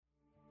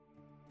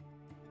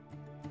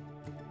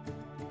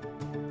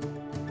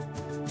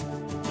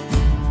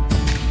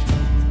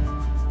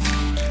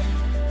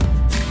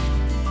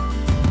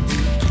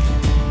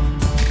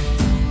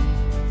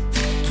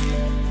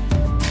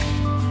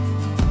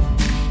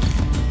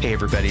Hey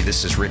everybody,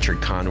 this is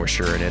Richard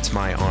Conwisher, and it's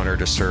my honor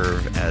to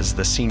serve as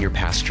the senior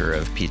pastor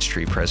of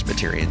Peachtree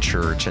Presbyterian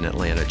Church in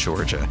Atlanta,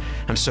 Georgia.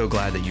 I'm so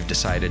glad that you've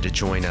decided to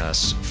join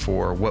us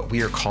for what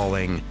we are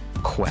calling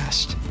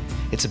Quest.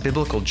 It's a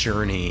biblical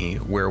journey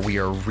where we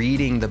are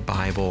reading the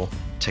Bible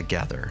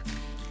together.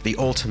 The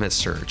ultimate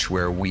search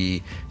where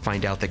we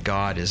find out that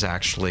God is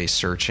actually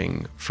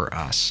searching for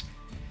us.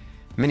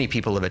 Many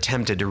people have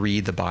attempted to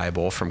read the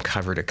Bible from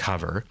cover to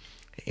cover,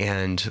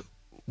 and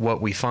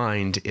what we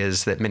find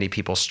is that many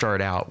people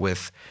start out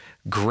with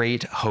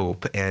great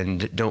hope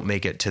and don't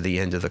make it to the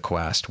end of the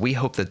quest. We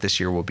hope that this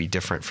year will be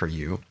different for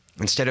you.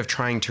 Instead of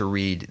trying to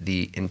read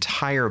the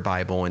entire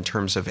Bible in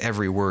terms of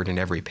every word and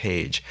every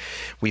page,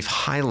 we've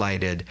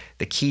highlighted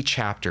the key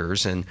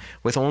chapters, and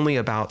with only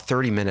about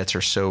 30 minutes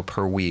or so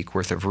per week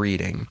worth of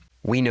reading,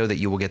 we know that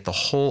you will get the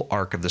whole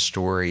arc of the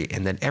story,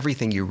 and that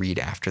everything you read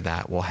after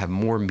that will have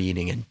more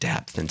meaning and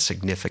depth and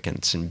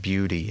significance and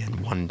beauty and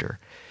wonder.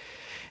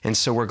 And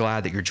so we're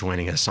glad that you're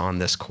joining us on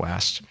this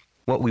quest.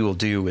 What we will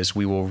do is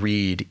we will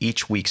read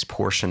each week's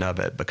portion of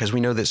it, because we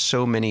know that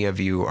so many of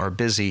you are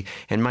busy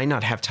and might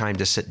not have time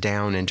to sit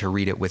down and to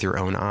read it with your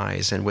own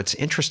eyes. And what's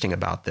interesting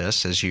about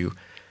this, as you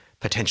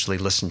potentially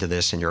listen to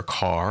this in your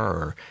car,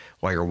 or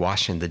while you're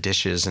washing the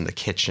dishes in the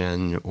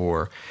kitchen,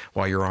 or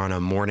while you're on a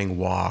morning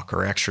walk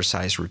or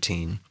exercise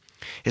routine,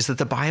 is that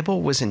the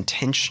Bible was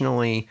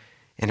intentionally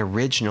and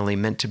originally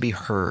meant to be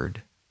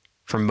heard.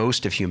 For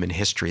most of human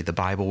history, the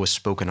Bible was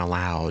spoken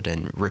aloud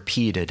and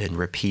repeated and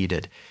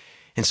repeated.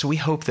 And so we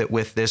hope that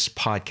with this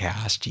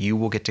podcast, you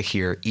will get to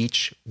hear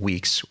each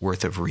week's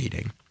worth of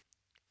reading,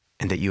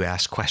 and that you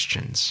ask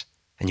questions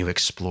and you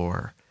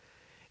explore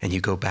and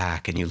you go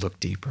back and you look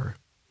deeper.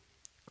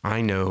 I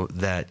know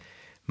that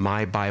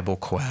my Bible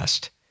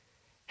quest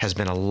has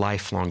been a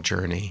lifelong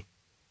journey,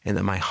 and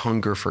that my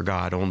hunger for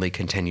God only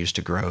continues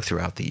to grow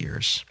throughout the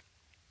years.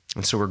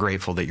 And so we're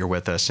grateful that you're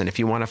with us. And if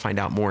you want to find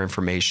out more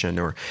information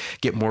or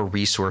get more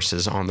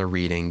resources on the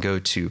reading, go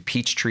to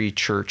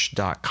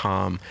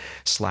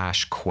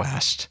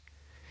peachtreechurch.com/quest.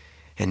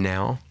 And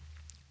now,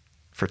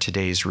 for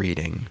today's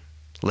reading,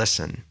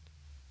 listen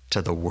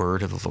to the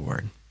word of the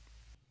Lord.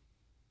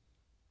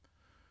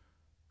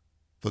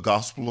 The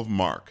Gospel of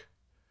Mark.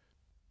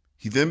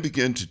 He then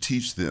began to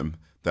teach them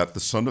that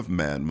the Son of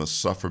Man must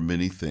suffer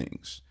many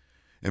things,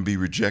 and be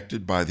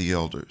rejected by the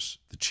elders,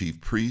 the chief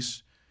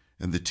priests,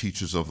 and the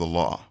teachers of the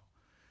law,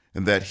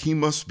 and that he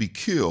must be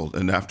killed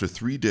and after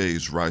 3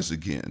 days rise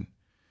again.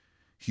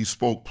 He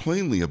spoke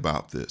plainly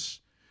about this,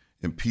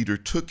 and Peter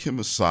took him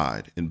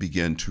aside and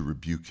began to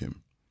rebuke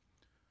him.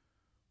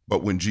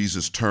 But when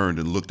Jesus turned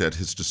and looked at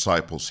his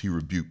disciples, he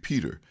rebuked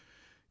Peter.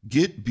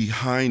 "Get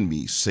behind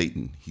me,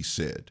 Satan," he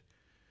said.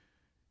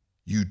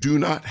 "You do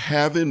not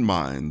have in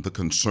mind the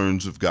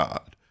concerns of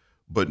God,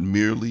 but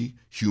merely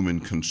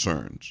human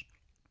concerns."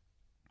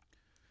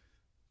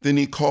 Then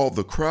he called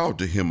the crowd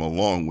to him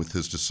along with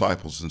his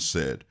disciples and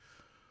said,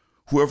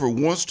 "Whoever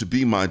wants to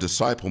be my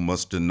disciple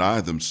must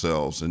deny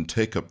themselves and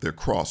take up their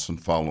cross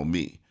and follow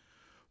me.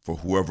 For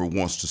whoever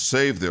wants to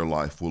save their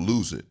life will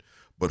lose it,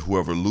 but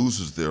whoever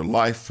loses their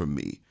life for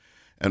me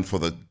and for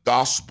the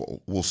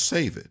gospel will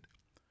save it.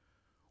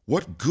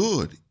 What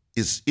good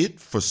is it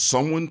for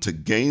someone to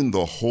gain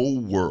the whole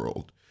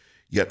world,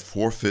 yet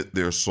forfeit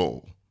their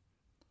soul?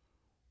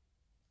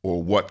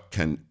 Or what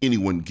can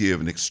anyone give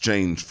in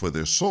exchange for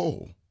their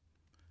soul?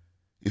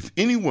 If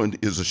anyone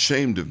is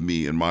ashamed of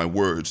me and my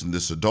words in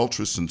this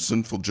adulterous and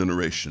sinful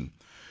generation,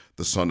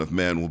 the Son of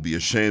Man will be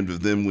ashamed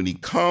of them when he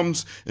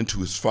comes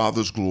into his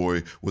Father's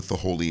glory with the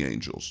holy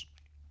angels."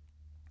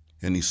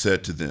 And he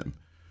said to them,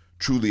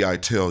 "Truly I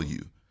tell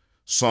you,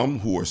 some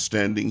who are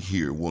standing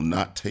here will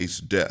not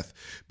taste death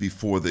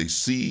before they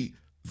see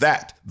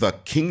that the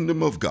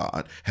kingdom of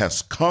God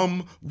has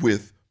come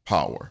with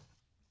power."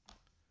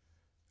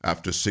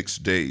 After 6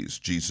 days,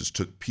 Jesus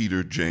took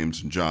Peter,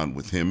 James, and John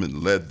with him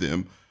and led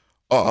them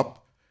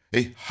up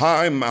a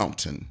high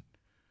mountain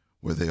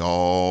where they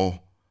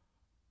all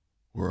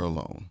were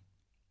alone.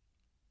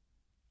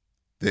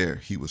 There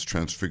he was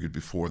transfigured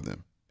before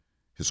them.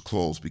 His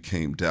clothes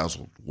became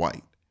dazzled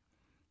white,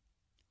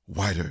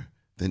 whiter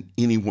than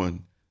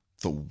anyone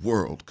the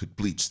world could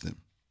bleach them.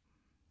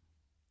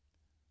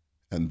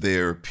 And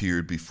there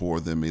appeared before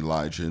them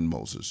Elijah and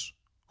Moses,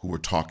 who were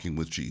talking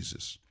with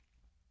Jesus.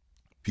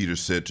 Peter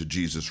said to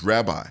Jesus,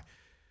 "Rabbi,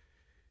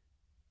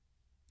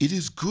 it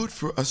is good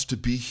for us to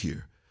be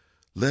here.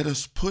 Let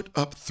us put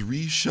up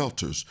 3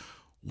 shelters,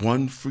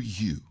 one for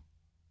you,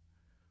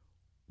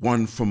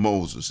 one for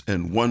Moses,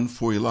 and one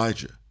for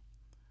Elijah."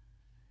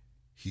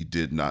 He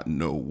did not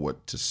know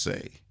what to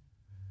say.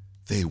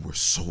 They were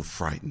so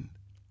frightened.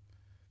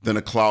 Then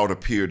a cloud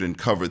appeared and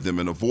covered them,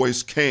 and a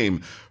voice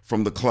came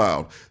from the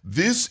cloud,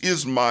 "This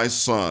is my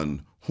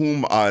son,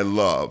 whom I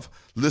love.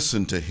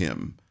 Listen to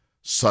him."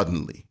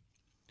 Suddenly,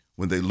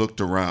 when they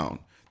looked around,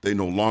 they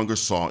no longer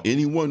saw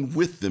anyone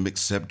with them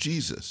except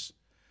Jesus.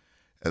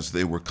 As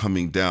they were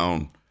coming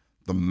down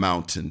the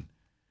mountain,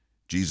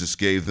 Jesus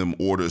gave them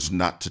orders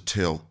not to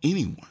tell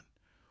anyone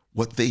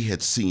what they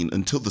had seen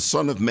until the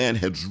Son of Man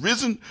had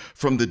risen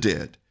from the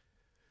dead.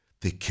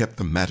 They kept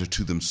the matter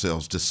to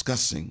themselves,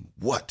 discussing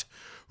what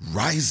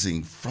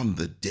rising from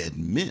the dead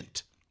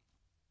meant.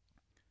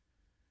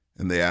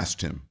 And they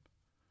asked him,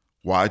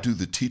 "Why do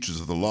the teachers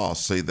of the law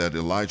say that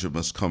Elijah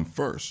must come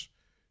first?"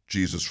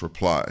 Jesus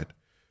replied,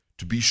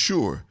 "To be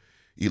sure,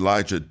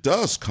 Elijah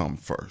does come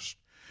first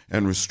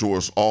and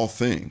restores all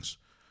things.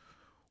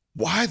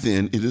 Why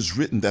then it is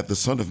written that the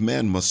Son of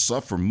Man must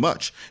suffer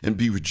much and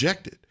be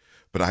rejected.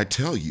 But I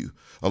tell you,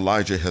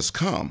 Elijah has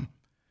come,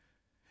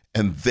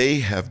 and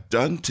they have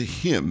done to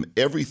him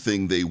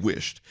everything they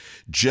wished,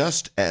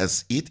 just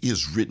as it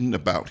is written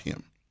about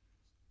him."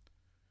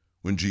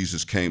 When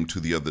Jesus came to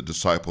the other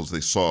disciples,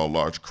 they saw a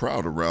large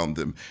crowd around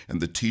them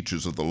and the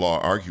teachers of the law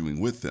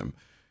arguing with them.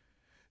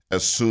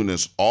 As soon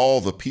as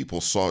all the people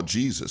saw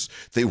Jesus,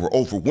 they were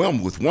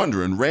overwhelmed with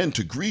wonder and ran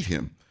to greet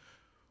him.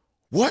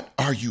 "What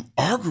are you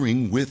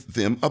arguing with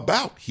them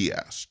about?" he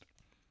asked.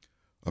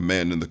 A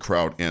man in the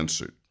crowd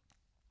answered,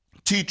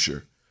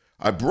 "Teacher,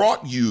 I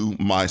brought you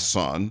my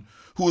son,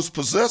 who is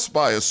possessed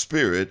by a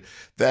spirit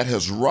that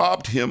has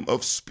robbed him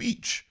of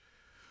speech.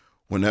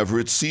 Whenever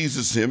it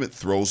seizes him, it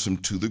throws him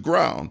to the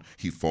ground.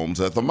 He foams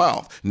at the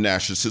mouth,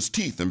 gnashes his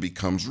teeth, and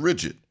becomes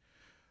rigid.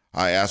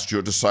 I asked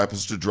your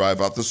disciples to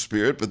drive out the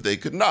spirit, but they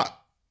could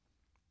not."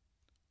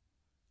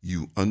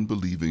 "You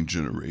unbelieving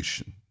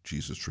generation,"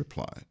 Jesus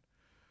replied,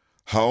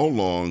 "how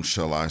long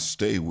shall I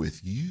stay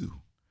with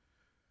you?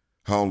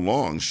 How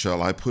long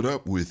shall I put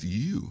up with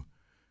you?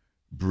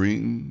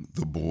 Bring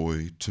the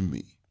boy to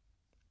me."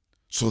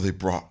 So they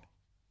brought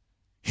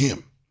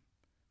him.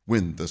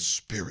 When the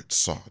spirit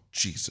saw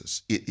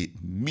Jesus, it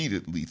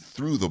immediately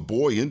threw the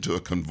boy into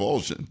a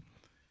convulsion.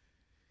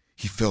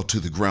 He fell to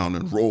the ground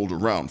and rolled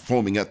around,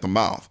 foaming at the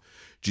mouth.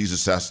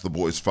 Jesus asked the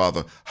boy's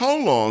father, "How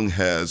long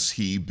has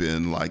he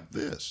been like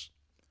this?"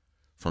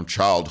 "From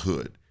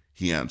childhood,"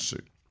 he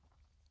answered.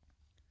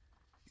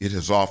 "It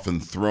has often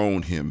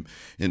thrown him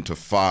into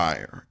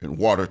fire and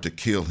water to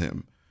kill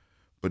him.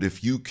 But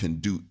if you can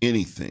do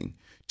anything,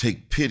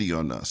 take pity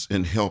on us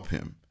and help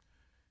him."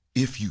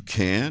 "If you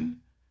can,"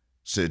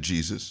 said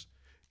Jesus,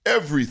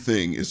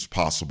 "everything is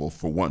possible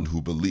for one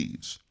who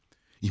believes."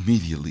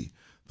 Immediately,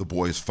 the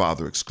boy's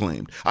father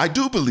exclaimed, "I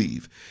do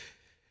believe.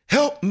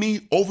 Help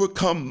me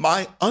overcome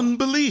my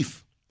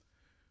unbelief."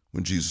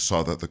 When Jesus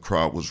saw that the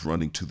crowd was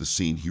running to the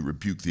scene, he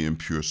rebuked the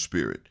impure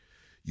spirit.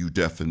 "You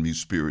deaf and mute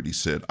spirit," he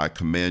said, "I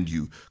command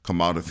you, come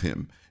out of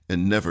him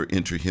and never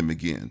enter him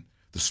again."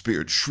 The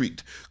spirit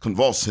shrieked,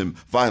 convulsed him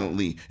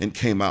violently, and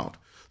came out.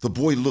 The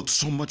boy looked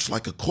so much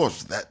like a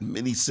corpse that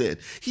many said,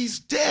 "He's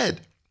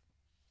dead."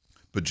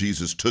 But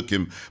Jesus took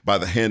him by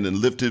the hand and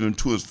lifted him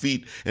to his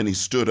feet, and he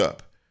stood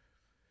up.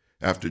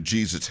 After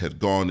Jesus had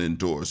gone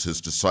indoors, his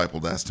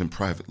disciples asked him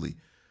privately,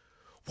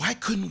 "Why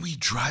couldn't we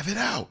drive it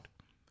out?"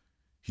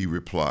 He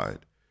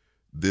replied,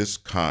 "This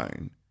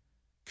kind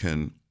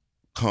can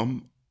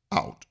come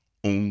out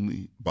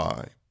only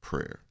by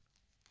prayer."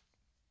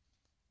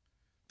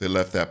 They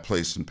left that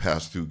place and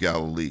passed through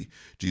Galilee.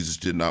 Jesus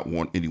did not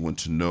want anyone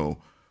to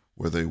know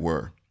where they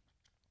were,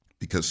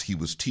 because he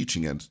was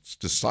teaching his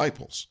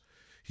disciples.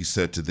 He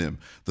said to them,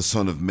 "The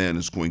Son of Man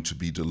is going to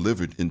be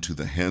delivered into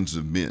the hands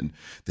of men.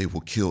 They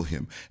will kill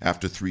him.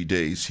 After 3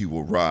 days he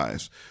will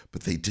rise."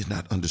 But they did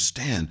not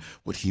understand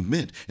what he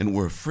meant and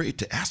were afraid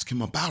to ask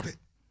him about it.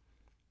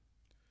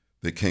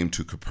 They came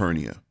to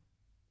Capernaum.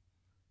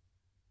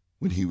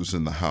 When he was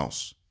in the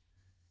house,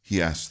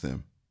 he asked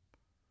them,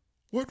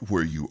 "What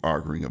were you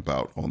arguing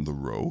about on the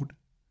road?"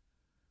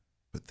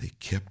 But they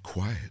kept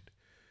quiet,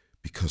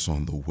 because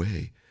on the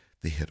way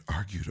they had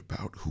argued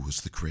about who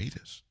was the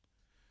greatest.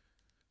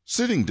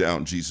 Sitting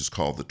down, Jesus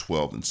called the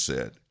 12 and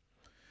said,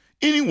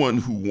 "Anyone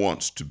who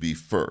wants to be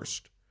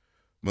first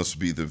must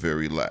be the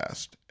very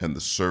last and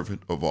the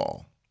servant of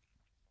all."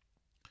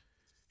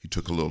 He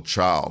took a little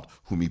child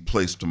whom he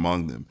placed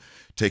among them.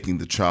 Taking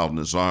the child in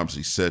his arms,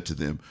 he said to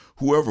them,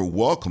 "Whoever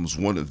welcomes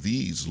one of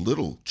these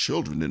little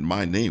children in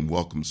my name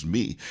welcomes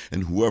me,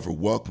 and whoever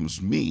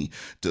welcomes me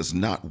does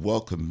not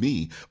welcome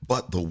me,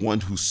 but the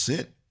one who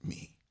sent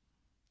me."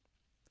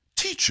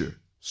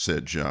 "Teacher,"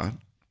 said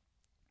John,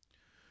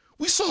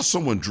 "we saw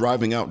someone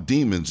driving out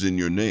demons in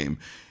your name,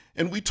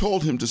 and we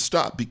told him to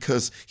stop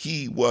because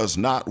he was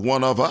not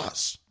one of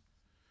us."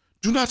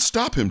 "Do not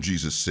stop him,"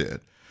 Jesus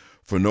said,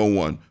 "for no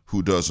one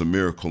who does a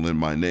miracle in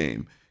my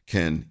name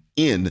can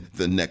in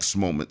the next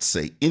moment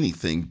say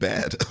anything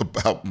bad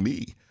about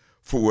me.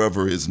 For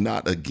whoever is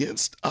not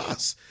against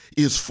us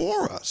is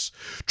for us.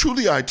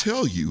 Truly I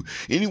tell you,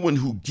 anyone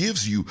who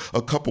gives you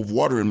a cup of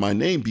water in my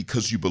name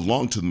because you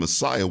belong to the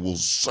Messiah will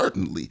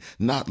certainly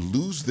not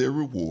lose their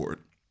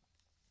reward.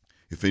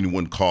 If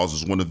anyone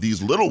causes one of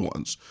these little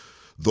ones,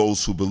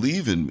 those who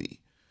believe in me,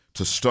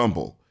 to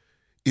stumble,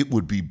 it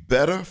would be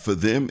better for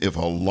them if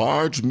a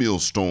large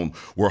millstone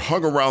were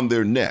hung around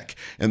their neck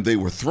and they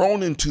were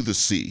thrown into the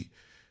sea.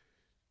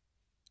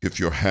 If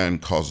your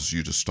hand causes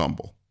you to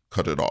stumble,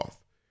 cut it off.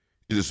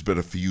 It is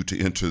better for you to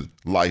enter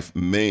life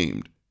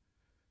maimed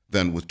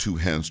than with 2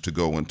 hands to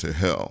go into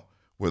hell,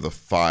 where the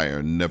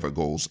fire never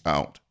goes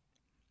out.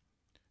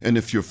 And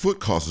if your foot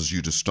causes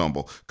you to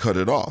stumble, cut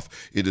it off.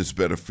 It is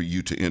better for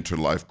you to enter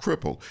life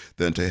crippled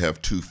than to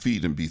have 2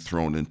 feet and be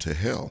thrown into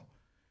hell.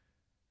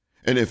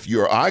 And if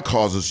your eye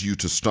causes you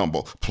to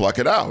stumble, pluck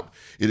it out.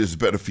 It is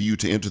better for you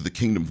to enter the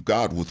kingdom of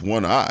God with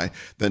 1 eye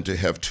than to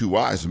have 2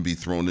 eyes and be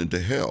thrown into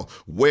hell,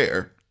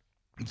 where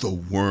the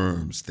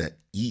worms that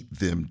eat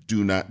them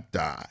do not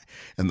die,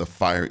 and the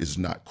fire is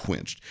not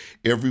quenched.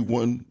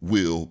 Everyone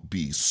will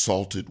be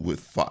salted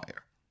with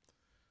fire.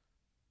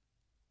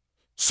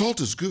 Salt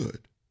is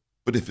good,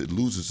 but if it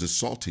loses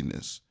its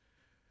saltiness,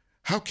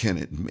 how can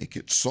it make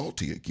it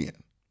salty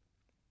again?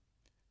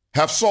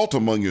 Have salt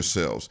among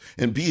yourselves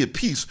and be at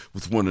peace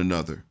with one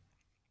another.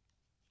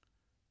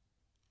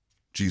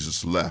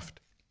 Jesus left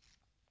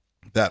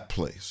that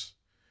place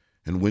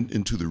and went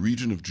into the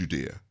region of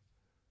Judea,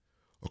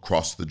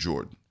 across the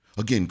Jordan.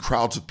 Again,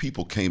 crowds of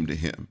people came to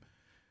him,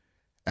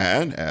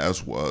 and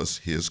as was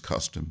his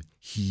custom,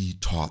 he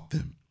taught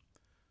them.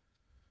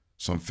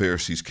 Some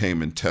Pharisees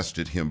came and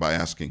tested him by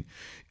asking,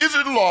 "Is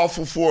it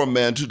lawful for a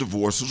man to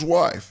divorce his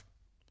wife?"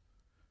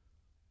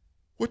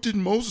 "What did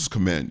Moses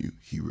command you?"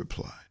 he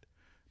replied.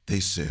 They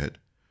said,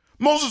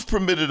 "Moses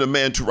permitted a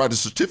man to write a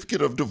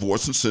certificate of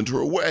divorce and send her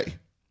away."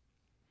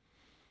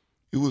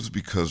 "It was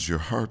because your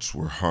hearts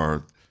were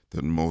hard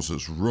that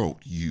Moses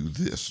wrote you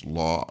this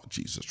law,"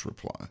 Jesus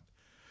replied.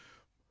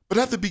 "But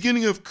at the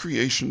beginning of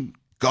creation,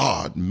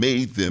 God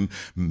made them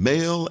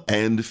male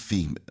and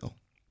female.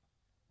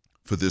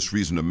 For this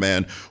reason, a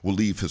man will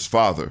leave his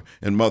father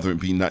and mother and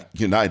be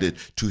united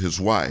to his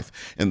wife,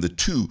 and the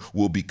two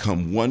will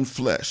become one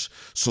flesh,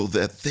 so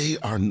that they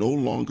are no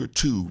longer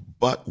two,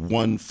 but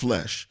one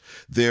flesh.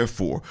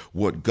 Therefore,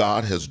 what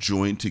God has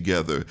joined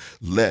together,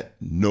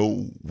 let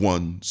no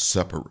one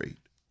separate."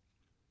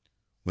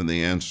 When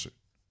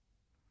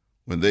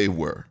they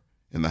were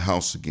in the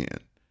house again,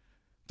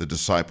 the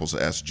disciples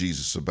asked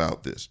Jesus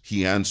about this.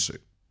 He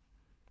answered,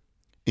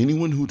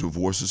 "Anyone who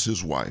divorces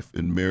his wife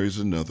and marries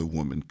another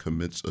woman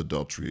commits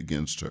adultery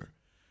against her.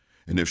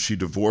 And if she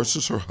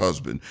divorces her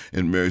husband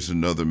and marries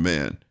another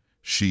man,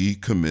 she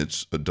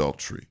commits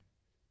adultery."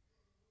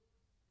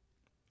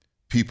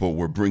 People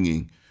were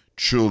bringing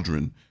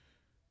children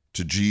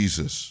to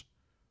Jesus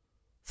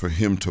for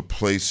him to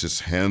place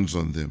his hands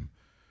on them,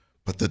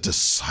 but the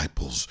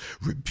disciples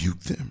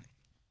rebuked them.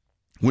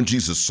 When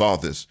Jesus saw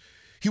this,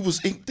 he was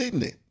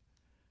indignant.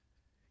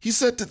 He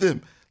said to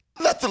them,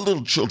 "Let the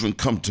little children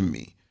come to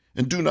me,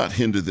 and do not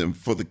hinder them,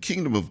 for the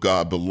kingdom of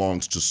God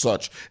belongs to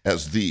such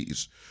as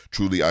these.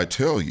 Truly I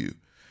tell you,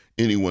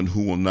 anyone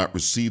who will not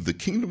receive the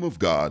kingdom of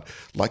God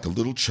like a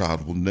little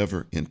child will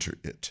never enter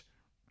it."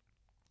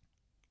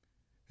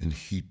 And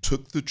he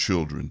took the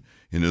children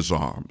in his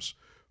arms,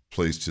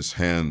 placed his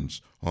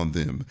hands on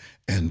them,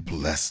 and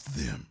blessed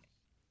them.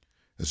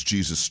 As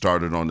Jesus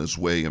started on his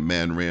way, a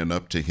man ran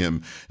up to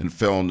him and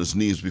fell on his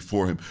knees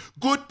before him.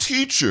 "Good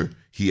teacher,"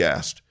 he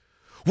asked,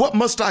 "what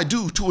must I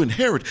do to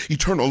inherit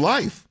eternal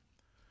life?"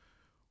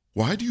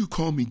 "Why do you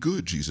call me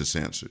good?" Jesus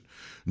answered.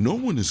 "No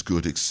one is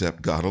good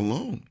except God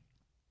alone.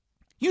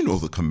 You know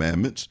the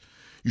commandments.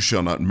 You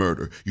shall not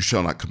murder. You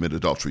shall not commit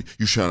adultery.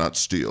 You shall not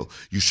steal.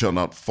 You shall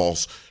not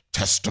false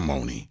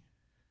testimony.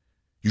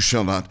 You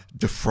shall not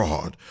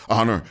defraud.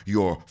 Honor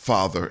your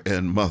father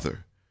and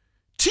mother."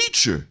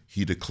 "Teacher,"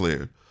 he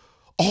declared,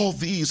 "all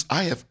these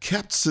I have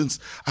kept since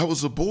I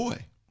was a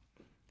boy."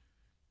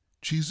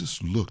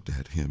 Jesus looked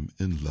at him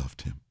and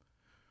loved him.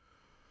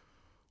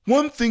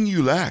 "One thing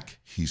you lack,"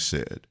 he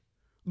said.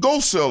 "Go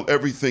sell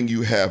everything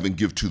you have and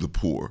give to the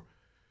poor,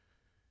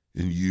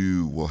 and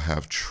you will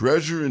have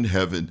treasure in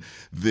heaven.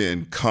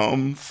 Then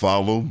come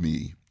follow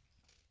me."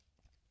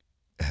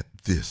 At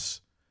this,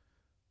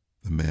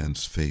 the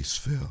man's face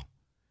fell.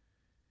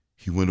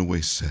 He went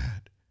away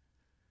sad,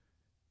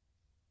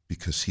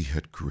 because he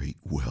had great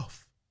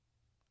wealth.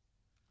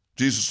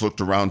 Jesus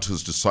looked around to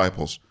his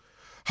disciples.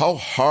 How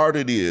hard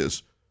it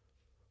is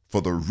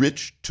for the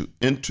rich to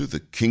enter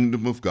the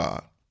kingdom of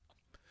God.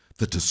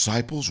 The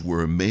disciples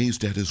were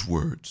amazed at his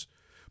words,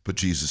 but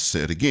Jesus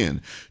said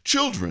again,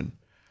 "Children,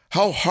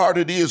 how hard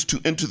it is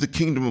to enter the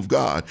kingdom of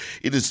God.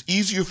 It is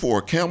easier for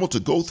a camel to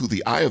go through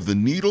the eye of the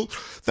needle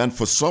than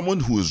for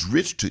someone who is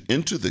rich to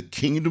enter the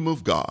kingdom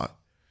of God."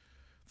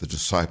 The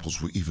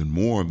disciples were even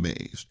more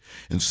amazed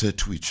and said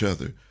to each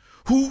other,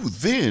 "Who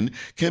then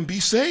can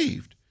be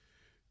saved?"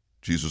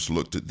 Jesus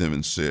looked at them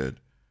and said,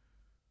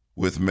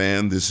 "With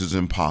man this is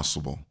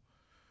impossible,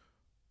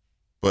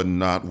 but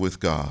not with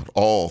God.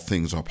 All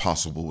things are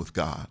possible with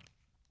God."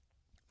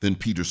 Then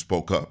Peter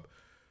spoke up.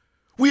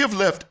 "We have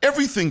left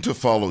everything to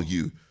follow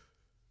you."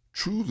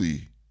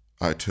 "Truly,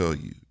 I tell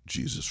you,"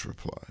 Jesus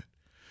replied,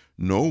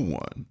 "no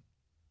one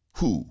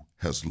who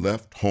has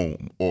left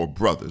home or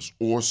brothers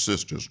or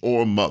sisters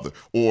or mother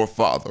or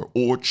father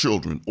or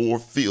children or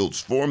fields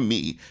for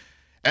me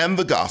and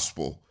the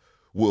gospel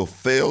will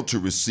fail to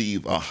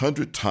receive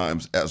 100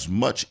 times as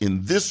much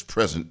in this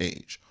present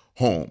age,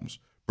 homes,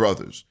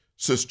 brothers,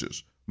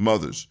 sisters,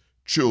 mothers,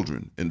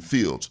 children, and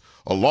fields,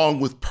 along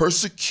with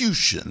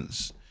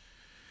persecutions,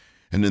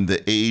 and in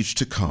the age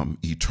to come,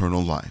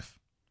 eternal life.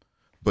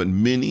 But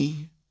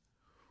many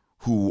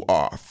who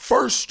are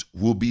first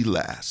will be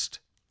last,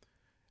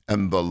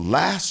 and the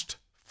last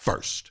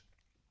first.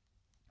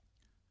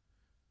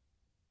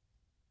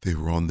 They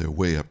were on their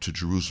way up to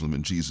Jerusalem,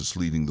 and Jesus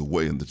leading the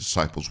way, and the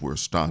disciples were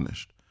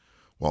astonished,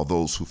 while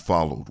those who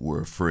followed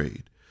were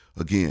afraid.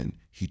 Again,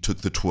 he took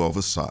the 12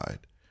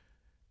 aside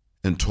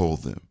and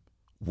told them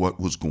what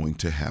was going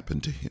to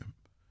happen to him.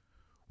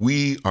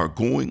 "We are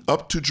going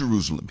up to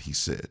Jerusalem," he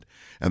said,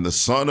 "and the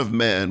Son of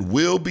Man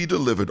will be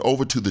delivered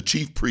over to the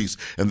chief priests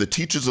and the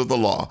teachers of the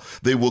law.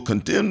 They will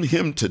condemn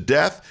him to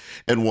death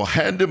and will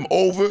hand him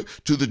over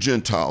to the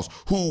Gentiles,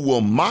 who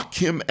will mock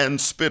him and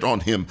spit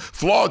on him,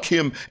 flog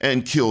him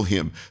and kill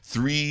him.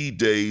 3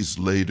 days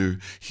later,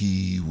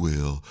 he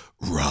will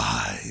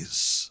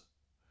rise."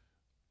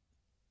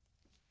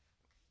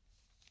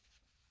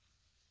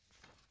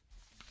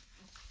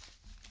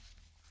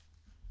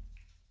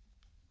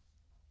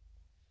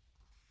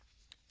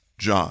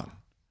 John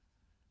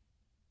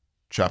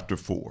chapter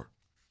 4.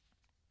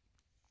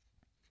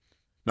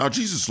 Now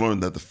Jesus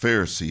learned that the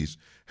Pharisees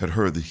had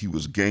heard that he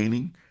was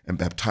gaining and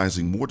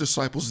baptizing more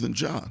disciples than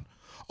John,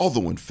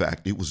 although in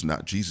fact it was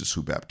not Jesus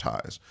who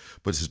baptized,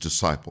 but his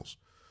disciples.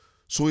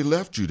 So he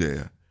left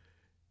Judea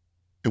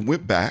and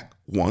went back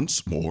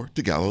once more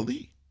to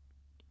Galilee.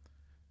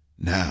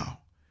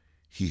 Now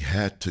he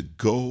had to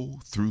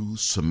go through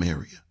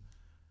Samaria.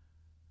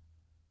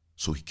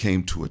 So he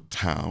came to a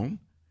town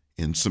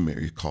in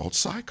Samaria called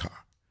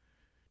Sychar,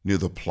 near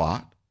the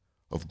plot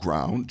of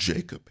ground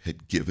Jacob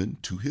had given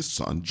to his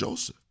son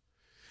Joseph.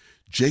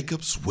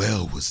 Jacob's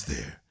well was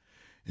there,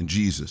 and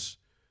Jesus,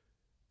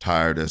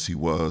 tired as he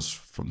was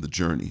from the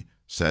journey,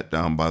 sat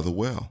down by the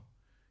well.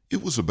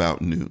 It was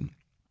about noon.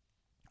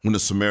 When a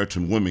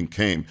Samaritan woman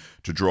came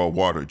to draw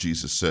water,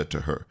 Jesus said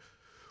to her,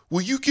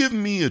 "Will you give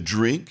me a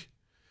drink?"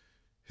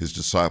 His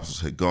disciples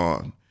had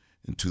gone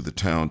into the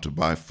town to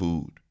buy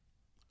food.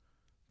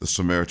 The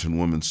Samaritan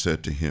woman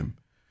said to him,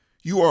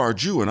 "You are a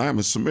Jew, and I am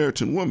a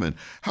Samaritan woman.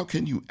 How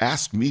can you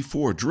ask me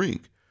for a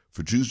drink?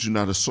 For Jews do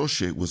not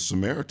associate with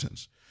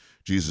Samaritans."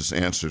 Jesus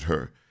answered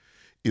her,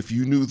 "If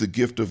you knew the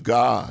gift of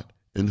God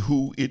and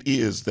who it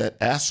is that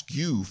asks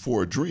you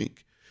for a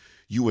drink,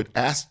 you would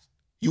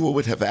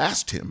have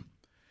asked him,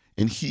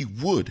 and he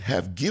would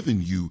have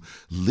given you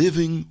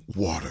living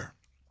water."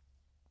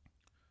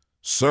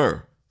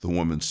 "Sir," the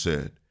woman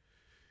said,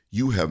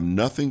 "you have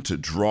nothing to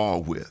draw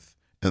with,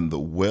 and the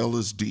well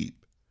is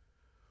deep.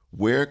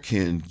 Where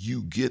can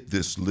you get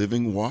this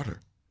living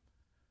water?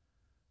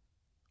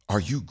 Are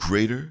you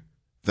greater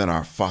than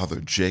our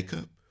father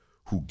Jacob,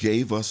 who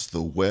gave us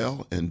the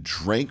well and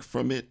drank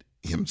from it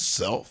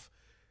himself,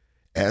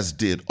 as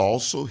did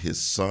also his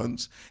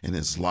sons and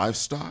his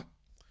livestock?"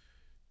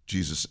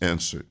 Jesus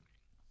answered,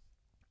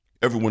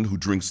 "Everyone who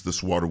drinks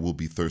this water will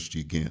be thirsty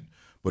again,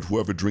 but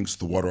whoever drinks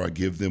the water I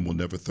give them will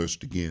never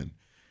thirst again.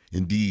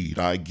 Indeed,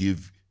 I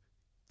give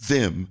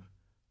them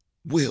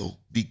will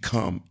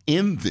become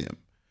in them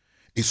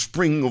a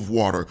spring of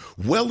water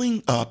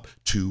welling up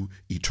to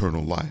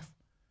eternal life."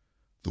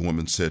 The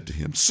woman said to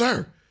him,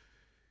 "Sir,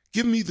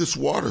 give me this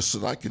water so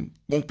that I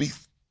won't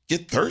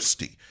get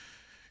thirsty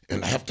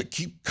and have to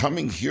keep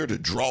coming here to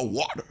draw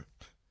water."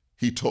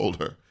 He told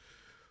her,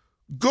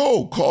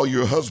 "Go call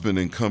your husband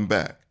and come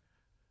back."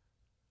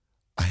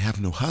 "I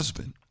have no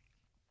husband,"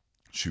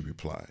 she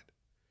replied.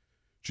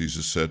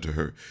 Jesus said to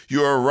her,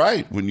 "You are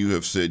right when you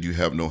have said you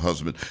have no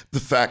husband. The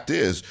fact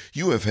is,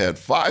 you have had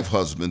 5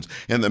 husbands,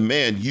 and the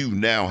man you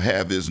now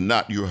have is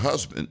not your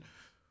husband.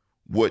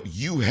 What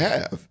you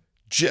have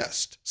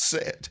just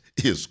said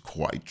is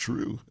quite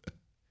true."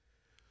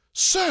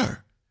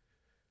 "Sir,"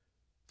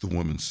 the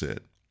woman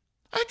said,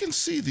 "I can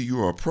see that you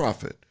are a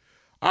prophet.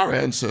 Our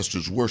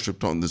ancestors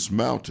worshipped on this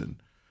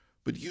mountain,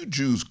 but you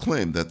Jews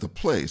claim that the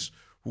place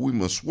where we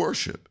must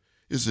worship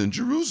is in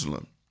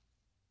Jerusalem."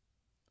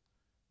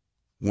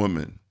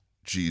 "Woman,"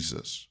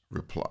 Jesus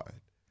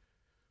replied,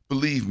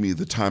 "believe me,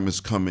 the time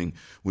is coming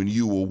when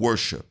you will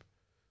worship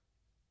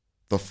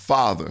the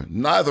Father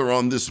neither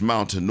on this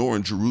mountain nor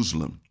in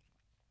Jerusalem.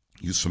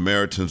 You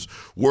Samaritans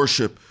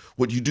worship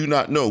what you do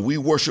not know. We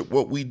worship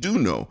what we do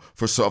know,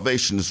 for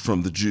salvation is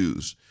from the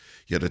Jews.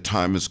 Yet a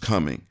time is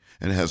coming,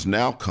 and has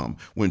now come,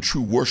 when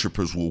true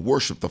worshipers will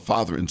worship the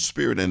Father in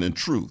spirit and in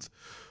truth,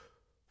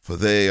 for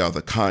they are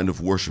the kind of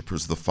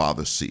worshipers the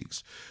Father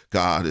seeks.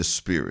 God is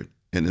spirit,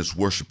 and his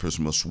worshipers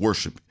must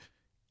worship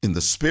in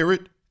the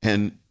spirit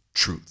and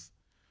truth."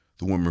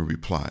 The woman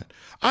replied,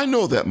 "I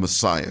know that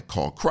Messiah,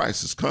 called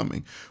Christ, is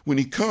coming. When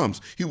he comes,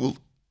 he will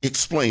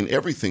explain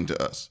everything to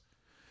us."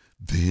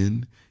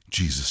 Then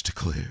Jesus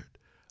declared,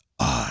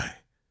 "I,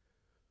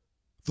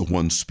 the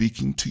one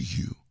speaking to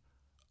you,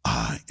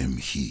 I am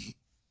he."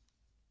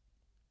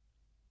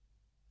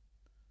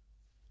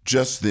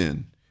 Just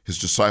then, his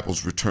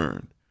disciples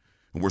returned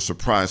and were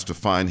surprised to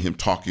find him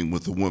talking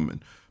with a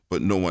woman,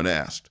 but no one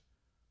asked,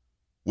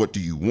 "What do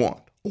you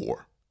want?"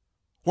 or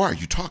 "Why are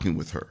you talking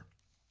with her?"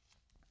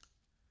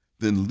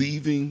 Then,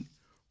 leaving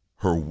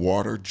her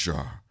water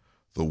jar,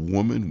 the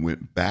woman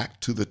went back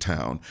to the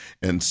town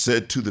and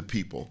said to the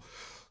people,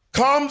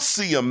 Come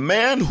see a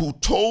man who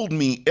told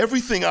me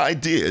everything I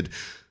did.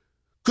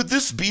 Could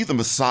this be the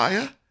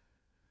Messiah?"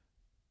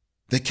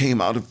 They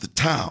came out of the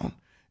town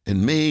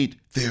and made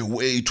their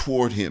way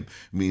toward him.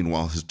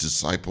 Meanwhile, his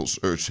disciples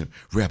urged him,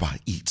 "Rabbi,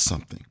 eat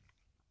something."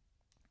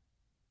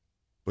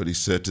 But he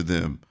said to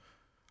them,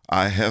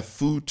 "I have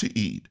food to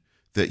eat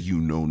that you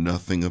know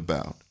nothing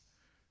about."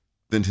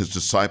 Then his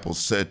disciples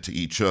said to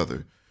each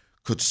other,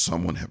 "Could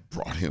someone have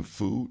brought him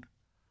food?"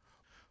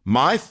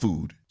 "My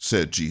food,"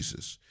 said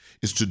Jesus,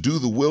 "is to do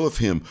the will of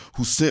him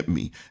who sent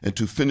me and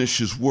to finish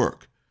his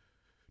work.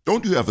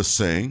 Don't you have a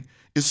saying,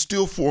 'It's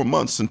still 4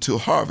 months until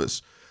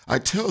harvest'? I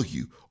tell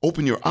you,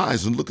 open your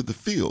eyes and look at the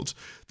fields.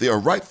 They are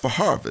ripe for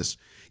harvest.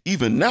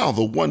 Even now,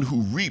 the one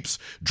who reaps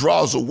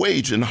draws a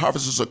wage and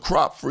harvests a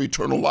crop for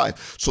eternal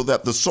life, so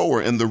that the sower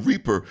and the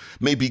reaper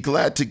may be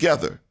glad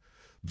together.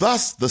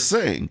 Thus the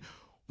saying,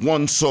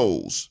 'One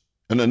sows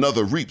and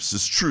another reaps'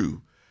 is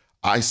true.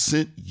 I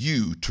sent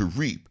you to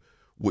reap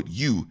what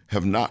you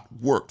have not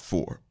worked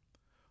for.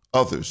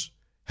 Others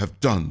have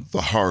done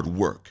the hard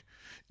work,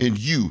 and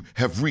you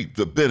have reaped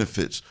the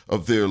benefits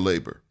of their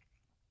labor."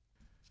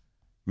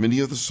 Many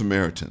of the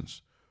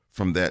Samaritans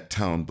from that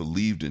town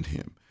believed in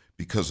him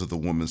because of the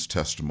woman's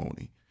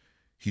testimony.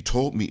 "He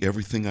told me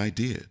everything I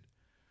did."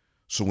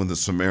 So when the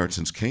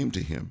Samaritans came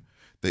to him,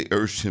 they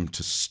urged him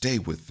to stay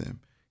with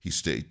them. He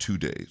stayed 2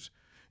 days,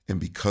 and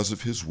because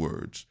of his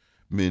words,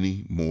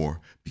 many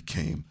more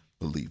became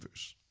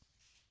believers.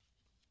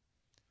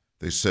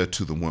 They said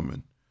to the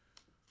woman,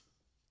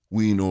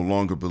 "We no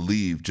longer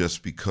believe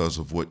just because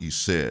of what you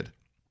said.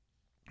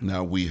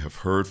 Now we have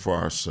heard for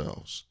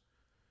ourselves,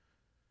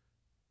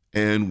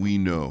 and we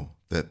know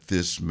that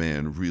this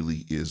man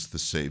really is the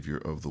Savior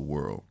of the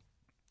world."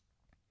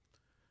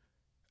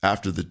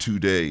 After the 2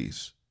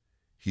 days,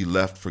 he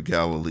left for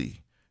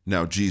Galilee.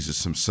 Now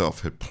Jesus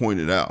himself had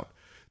pointed out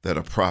that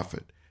a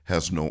prophet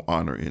has no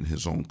honor in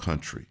his own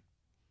country.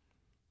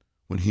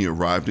 When he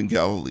arrived in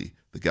Galilee,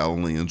 the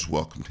Galileans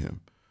welcomed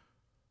him,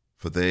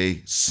 for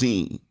they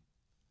seen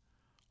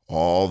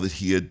all that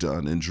he had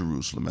done in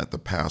Jerusalem at the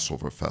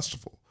Passover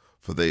festival,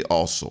 for they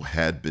also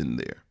had been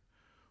there.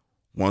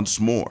 Once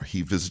more,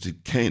 he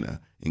visited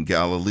Cana in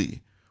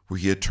Galilee, where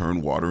he had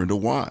turned water into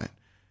wine.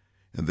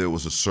 And there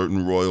was a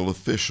certain royal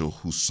official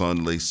whose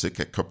son lay sick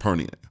at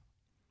Capernaum.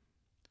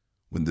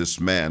 When this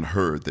man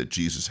heard that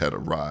Jesus had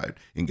arrived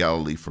in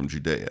Galilee from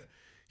Judea,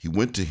 he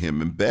went to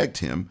him and begged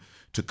him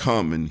to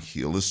come and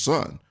heal his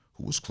son,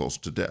 who was close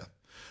to death.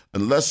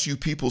 "Unless you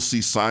people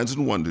see signs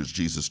and wonders,"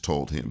 Jesus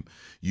told him,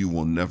 "you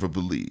will never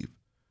believe."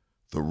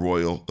 The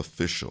royal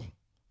official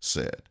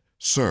said,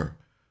 "Sir,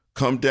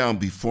 come down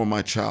before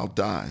my child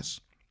dies."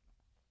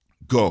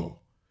 "Go,"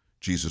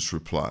 Jesus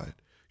replied,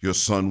 "your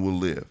son will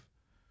live."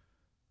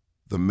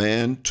 The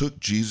man took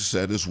Jesus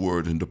at his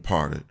word and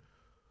departed.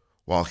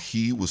 While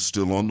he was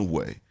still on the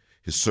way,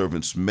 his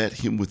servants met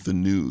him with the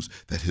news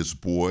that his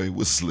boy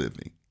was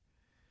living.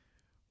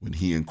 When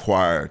he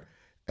inquired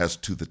as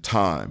to the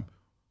time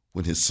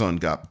when his son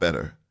got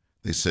better,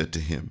 they said to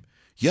him,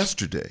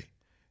 "Yesterday,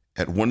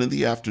 at 1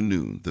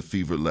 p.m, the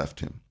fever left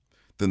him."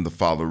 Then the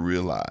father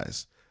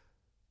realized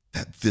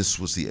that this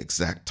was the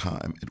exact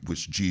time at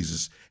which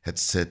Jesus had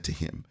said to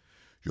him,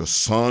 "Your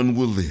son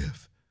will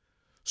live."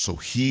 So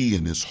he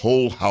and his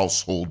whole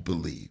household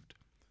believed.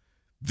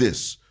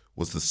 This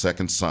was the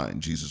second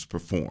sign Jesus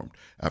performed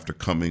after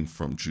coming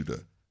from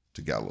Judah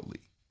to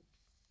Galilee.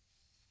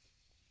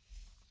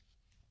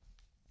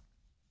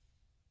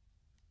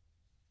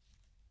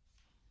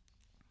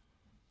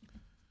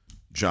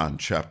 John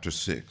chapter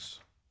 6.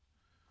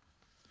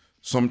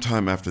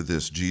 Sometime after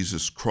this,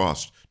 Jesus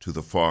crossed to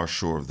the far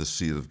shore of the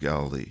Sea of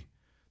Galilee,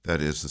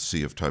 that is, the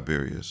Sea of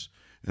Tiberias,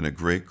 and a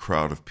great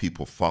crowd of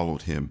people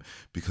followed him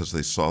because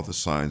they saw the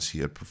signs he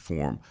had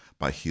performed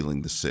by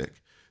healing the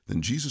sick.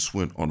 Then Jesus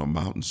went on a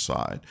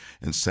mountainside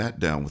and sat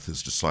down with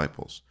his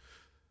disciples.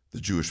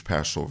 The Jewish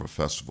Passover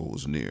festival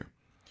was near.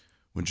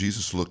 When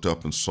Jesus looked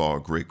up and saw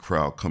a great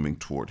crowd coming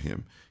toward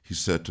him, he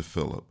said to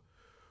Philip,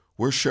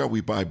 "Where shall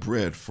we buy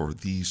bread for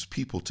these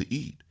people to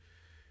eat?"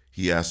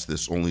 He asked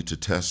this only to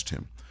test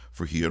him,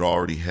 for he had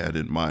already had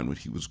in mind what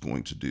he was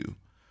going to do.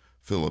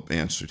 Philip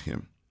answered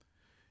him,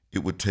 "It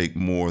would take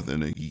more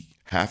than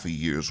half a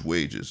year's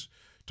wages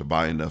to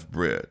buy enough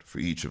bread for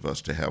each of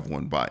us to have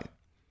one bite."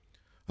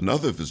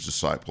 Another of his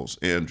disciples,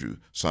 Andrew,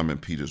 Simon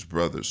Peter's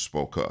brother,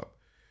 spoke up.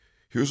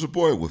 "Here's a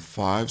boy with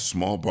 5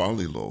 small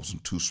barley loaves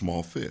and 2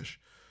 small fish.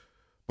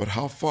 But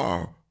how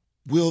far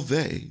will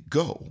they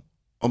go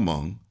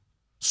among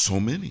so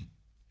many?"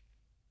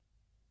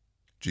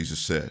 Jesus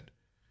said,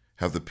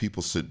 "Have the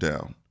people sit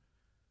down."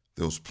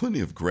 There was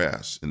plenty of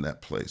grass in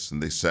that place,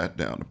 and they sat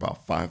down.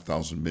 About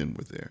 5,000 men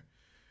were there.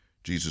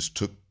 Jesus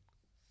took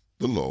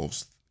the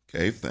loaves,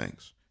 gave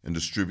thanks, and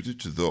distributed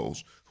to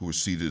those who were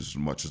seated as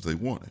much as they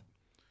wanted.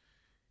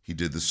 He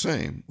did the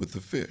same with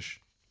the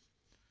fish.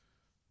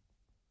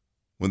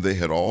 When they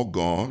had all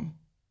gone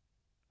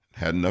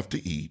and had enough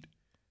to eat,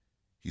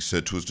 he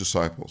said to his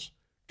disciples,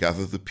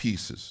 "Gather the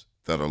pieces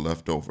that are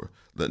left over.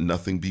 Let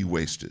nothing be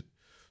wasted."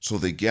 So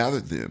they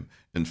gathered them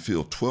and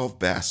filled 12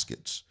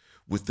 baskets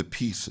with the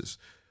pieces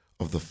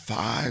of the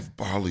 5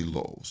 barley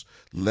loaves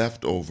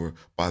left over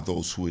by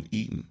those who had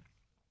eaten.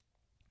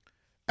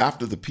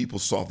 After the people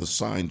saw the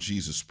sign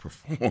Jesus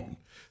performed,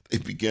 they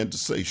began to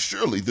say,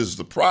 "Surely this is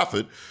the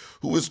prophet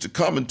who is to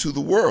come into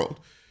the world."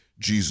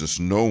 Jesus,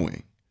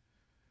 knowing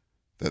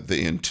that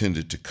they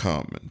intended to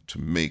come and to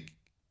make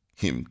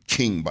him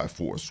king by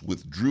force,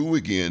 withdrew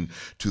again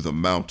to the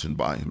mountain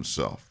by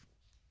himself.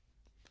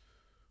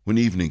 When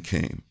evening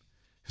came,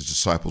 his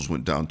disciples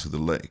went down to the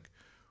lake,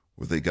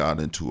 where they got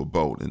into a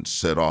boat and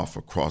set off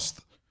across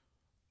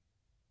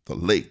the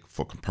lake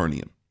for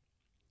Capernaum.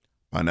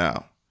 By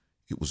now,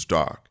 it was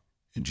dark,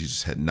 and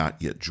Jesus had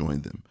not yet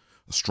joined them.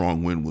 A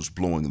strong wind was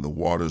blowing, and the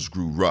waters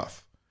grew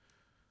rough.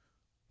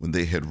 When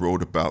they had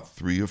rowed about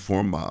 3 or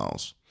 4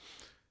 miles,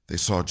 they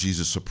saw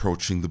Jesus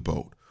approaching the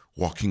boat,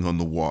 walking on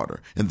the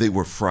water, and they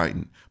were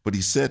frightened. But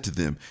he said to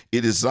them,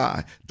 "It is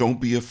I,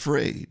 don't be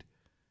afraid."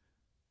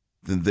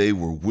 Then they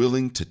were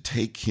willing to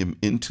take him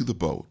into the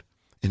boat,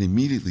 and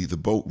immediately the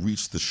boat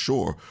reached the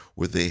shore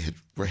where they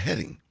were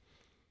heading.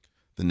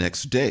 The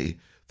next day,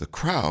 the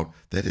crowd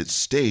that had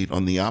stayed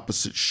on the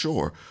opposite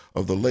shore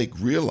of the lake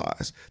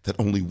realized that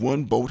only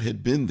one boat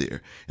had been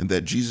there and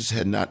that Jesus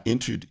had not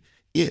entered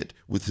it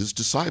with his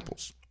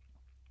disciples,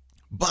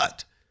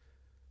 but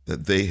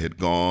that they had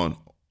gone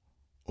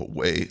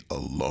away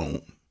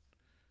alone.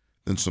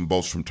 Then some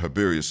boats from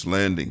Tiberias,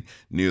 landing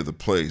near the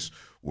place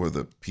where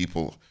the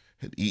people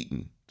had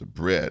eaten the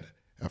bread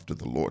after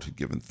the Lord had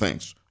given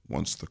thanks.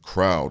 Once the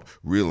crowd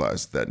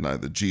realized that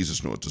neither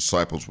Jesus nor his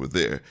disciples were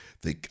there,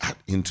 they got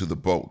into the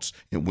boats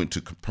and went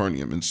to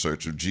Capernaum in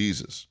search of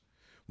Jesus.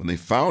 When they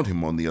found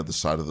him on the other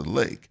side of the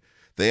lake,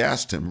 they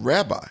asked him,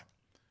 "Rabbi,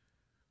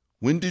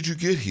 when did you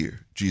get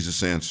here?"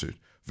 Jesus answered,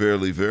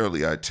 "Verily,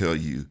 verily, I tell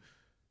you,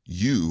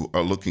 you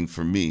are looking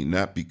for me,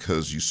 not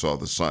because you saw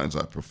the signs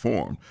I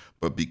performed,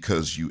 but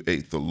because you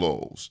ate the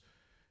loaves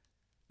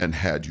and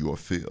had your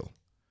fill.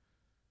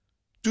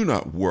 Do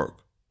not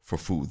work for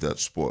food that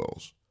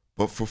spoils,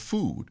 but for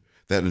food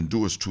that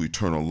endures to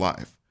eternal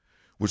life,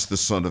 which the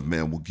Son of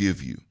Man will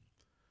give you.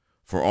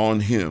 For on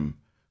him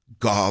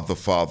God the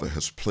Father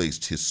has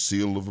placed his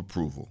seal of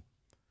approval."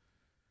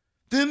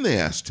 Then they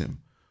asked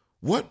him,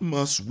 "What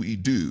must we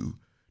do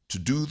to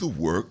do the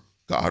work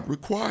God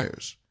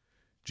requires?"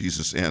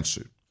 Jesus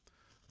answered,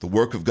 "The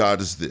work of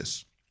God is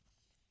this,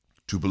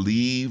 to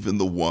believe in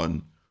the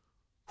one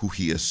who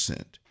he has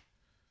sent."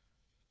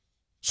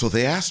 So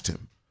they asked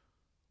him,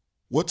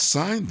 "What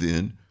sign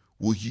then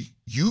will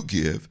you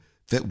give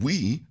that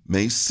we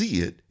may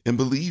see it and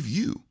believe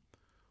you?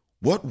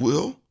 What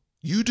will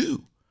you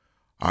do?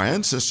 Our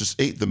ancestors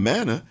ate the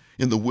manna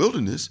in the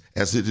wilderness,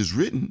 as it is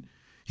written,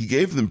 he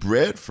gave them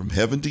bread from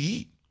heaven to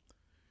eat."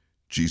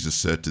 Jesus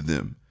said to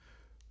them,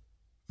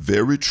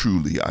 "Very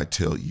truly I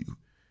tell you,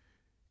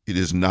 it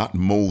is not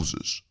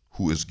Moses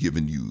who has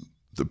given you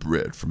the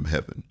bread from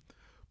heaven,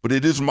 but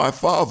it is my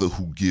Father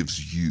who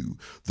gives you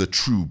the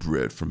true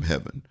bread from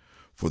heaven.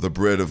 For the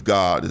bread of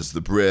God is the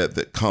bread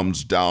that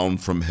comes down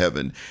from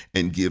heaven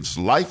and gives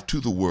life to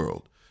the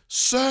world."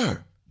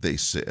 "Sir," they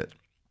said,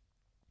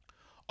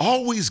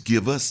 "always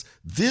give us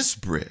this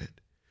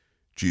bread."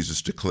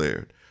 Jesus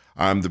declared,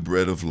 "I am the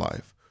bread of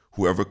life.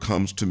 Whoever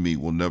comes to me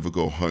will never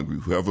go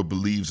hungry. Whoever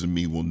believes in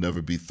me will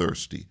never be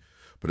thirsty.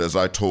 But as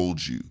I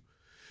told you,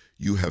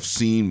 you have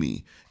seen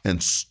me,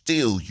 and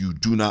still you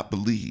do not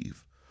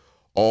believe.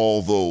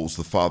 All those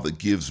the Father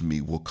gives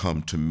me will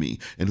come to me,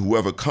 and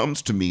whoever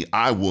comes to me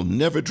I will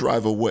never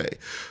drive away.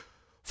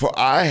 For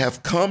I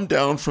have come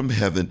down from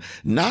heaven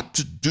not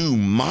to do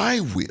my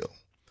will,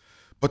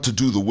 but to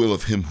do the will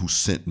of him who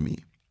sent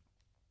me.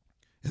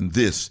 And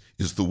this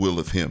is the will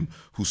of him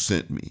who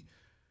sent me,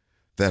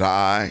 that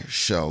I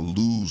shall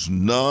lose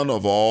none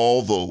of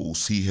all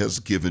those he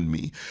has given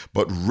me,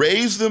 but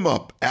raise them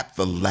up at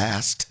the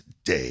last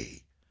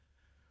day.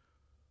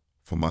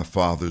 For my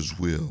Father's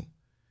will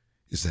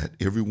is that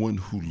everyone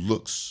who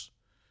looks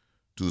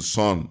to the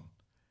Son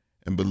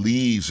and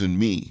believes in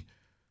me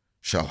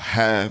shall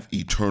have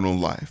eternal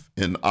life,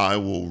 and I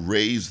will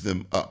raise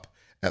them up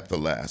at the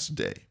last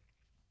day."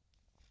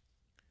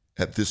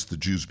 At this, the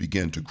Jews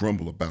began to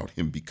grumble about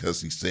him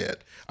because he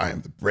said, "I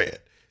am the bread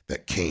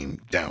that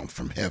came down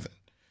from heaven."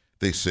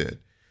 They said,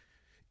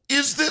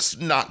 "Is this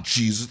not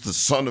Jesus, the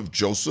son of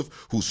Joseph,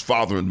 whose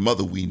father and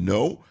mother we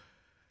know?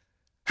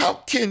 How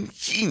can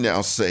he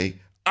now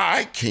say,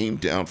 'I came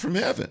down from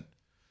heaven'?"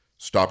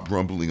 "Stop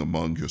grumbling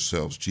among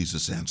yourselves,"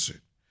 Jesus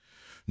answered.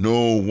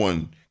 "No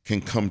one can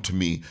come to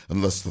me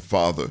unless the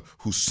Father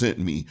who sent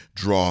me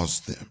draws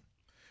them,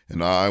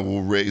 and I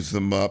will raise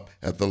them up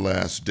at the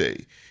last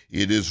day.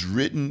 It is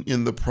written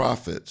in the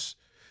prophets,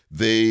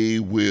 they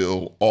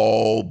will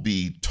all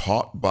be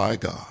taught by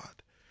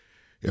God.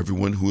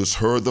 Everyone who has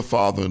heard the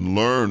Father and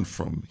learned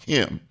from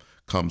him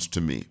comes to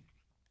me.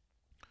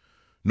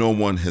 No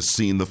one has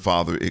seen the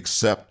Father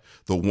except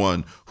the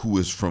one who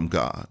is from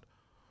God.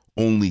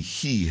 Only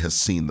he has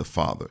seen the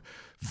Father.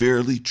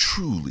 Verily,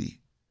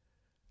 truly,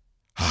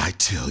 I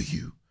tell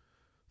you,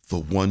 the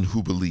one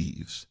who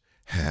believes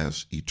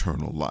has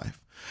eternal life.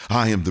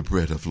 I am the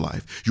bread of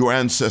life. Your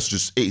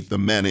ancestors ate the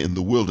manna in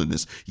the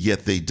wilderness,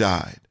 yet they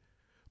died.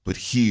 But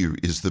here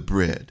is the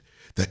bread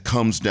that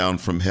comes down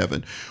from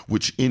heaven,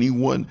 which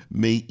anyone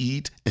may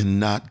eat and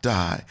not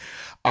die.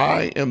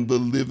 I am the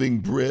living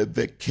bread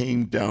that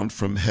came down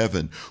from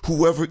heaven.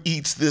 Whoever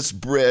eats this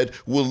bread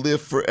will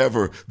live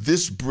forever.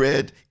 This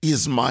bread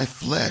is my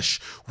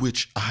flesh,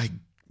 which I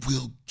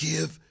will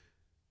give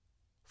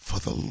for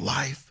the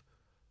life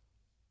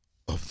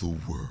of the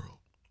world.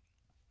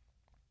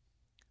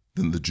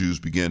 Then the Jews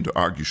began to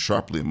argue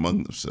sharply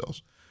among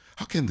themselves.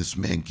 How can this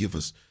man give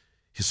us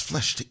his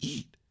flesh to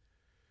eat?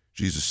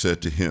 Jesus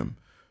said to him,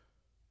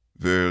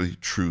 Verily,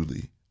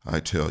 truly, I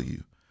tell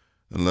you,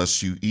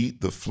 unless you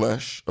eat the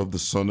flesh of the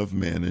Son of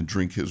Man and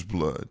drink his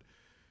blood,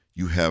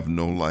 you have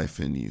no life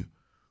in you.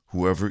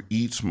 Whoever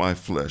eats my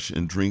flesh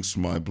and drinks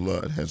my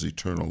blood has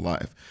eternal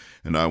life,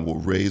 and I will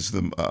raise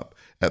them up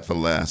at the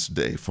last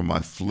day. For my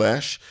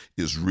flesh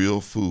is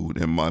real food,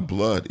 and my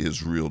blood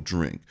is real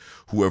drink.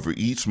 Whoever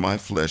eats my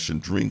flesh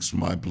and drinks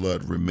my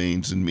blood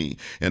remains in me,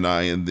 and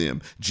I in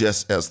them,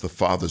 just as the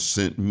Father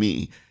sent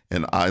me,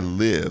 and I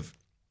live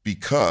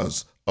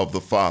because of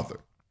the Father.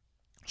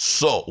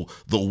 So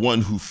the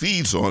one who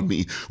feeds on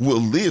me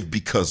will live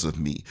because of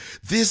me.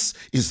 This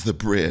is the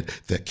bread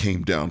that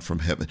came down from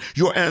heaven.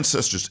 Your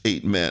ancestors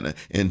ate manna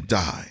and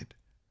died.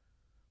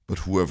 But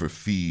whoever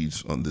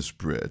feeds on this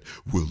bread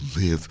will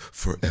live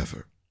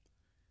forever.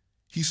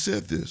 He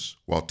said this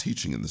while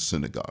teaching in the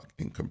synagogue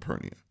in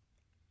Capernaum.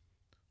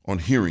 On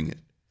hearing it,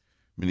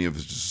 many of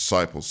his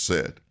disciples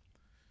said,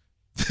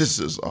 This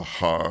is a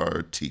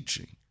hard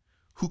teaching.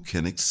 Who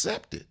can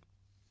accept it?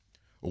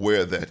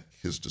 Aware that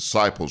his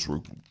disciples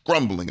were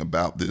grumbling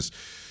about this,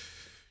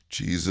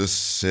 Jesus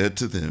said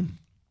to them,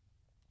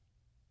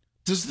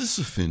 Does this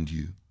offend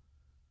you?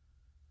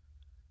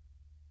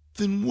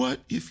 Then what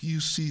if you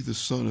see the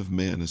Son of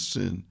Man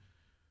ascend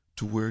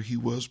to where he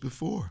was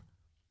before?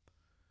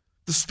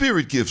 The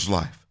Spirit gives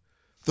life.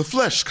 The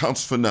flesh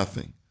counts for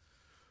nothing.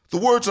 The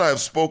words I have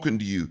spoken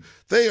to you,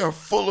 they are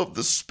full of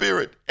the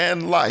Spirit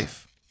and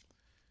life.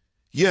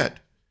 Yet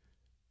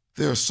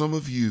there are some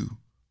of you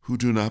who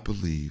do not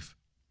believe.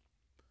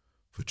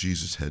 For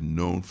Jesus had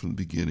known from the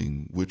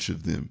beginning which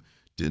of them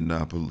did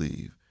not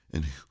believe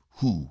and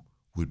who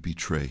would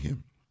betray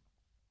him.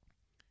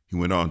 He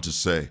went on to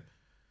say,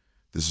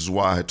 This is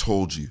why I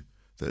told you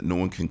that no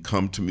one can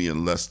come to me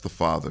unless the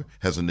Father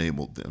has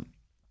enabled them.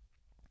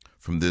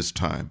 From this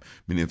time,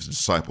 many of his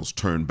disciples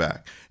turned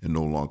back and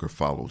no longer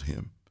followed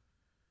him.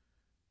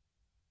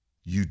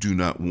 You do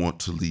not want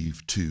to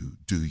leave too,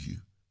 do you?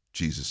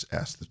 Jesus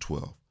asked the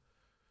 12.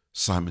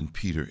 Simon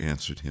Peter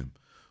answered him,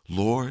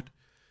 Lord,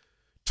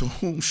 to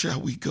whom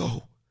shall we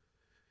go?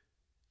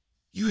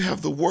 You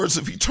have the words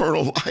of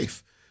eternal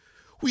life.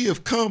 We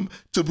have come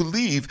to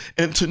believe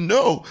and to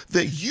know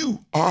that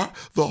you are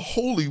the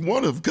Holy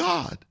One of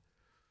God.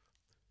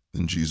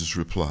 Then Jesus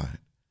replied,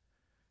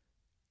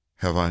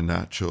 Have I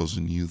not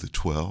chosen you, the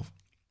 12?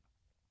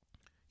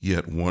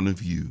 Yet one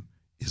of you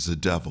is a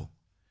devil.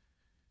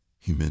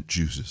 He meant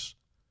Judas,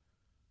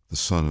 the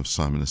son of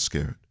Simon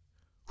Iscariot,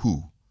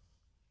 who,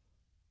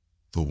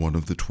 the one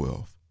of the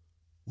 12,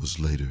 was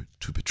later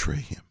to betray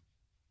him.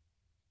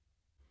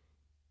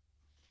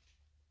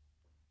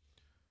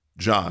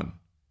 John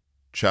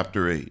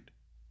chapter 8,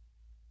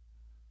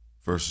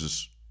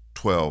 verses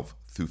 12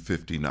 through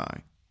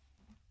 59.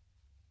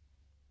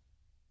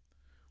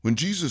 When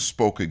Jesus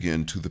spoke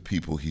again to the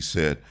people, he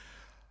said,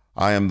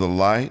 I am the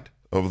light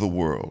of the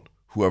world.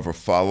 Whoever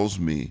follows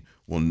me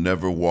will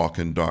never walk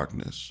in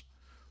darkness,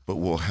 but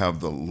will have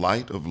the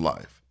light of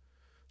life.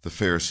 The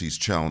Pharisees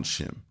challenged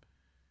him.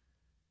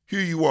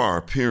 Here you are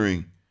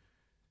appearing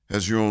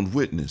as your own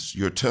witness.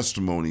 Your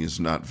testimony is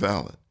not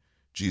valid.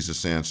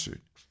 Jesus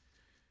answered,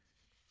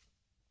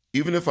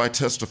 Even if I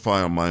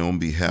testify on my own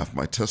behalf,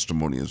 my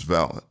testimony is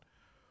valid.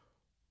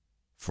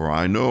 For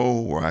I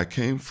know where I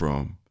came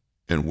from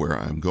and where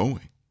I am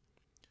going.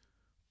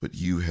 But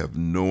you have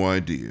no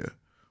idea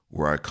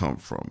where I come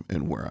from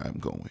and where I am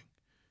going.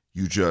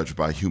 You judge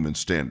by human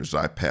standards.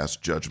 I pass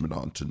judgment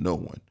on to no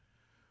one.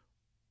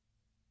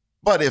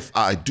 But if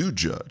I do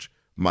judge,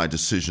 my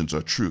decisions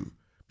are true,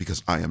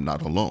 because I am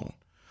not alone.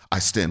 I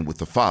stand with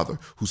the Father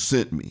who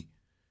sent me.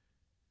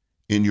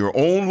 In your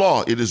own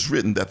law, it is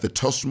written that the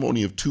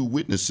testimony of two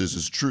witnesses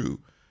is true.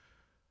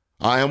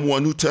 I am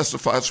one who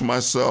testifies for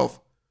myself.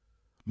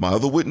 My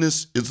other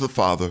witness is the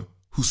Father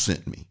who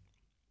sent me.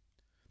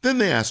 Then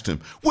they asked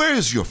him, Where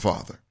is your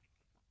Father?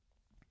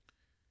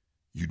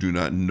 You do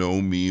not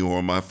know me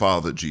or my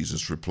Father,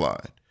 Jesus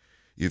replied.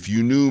 If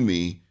you knew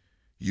me,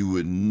 you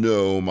would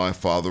know my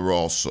Father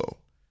also.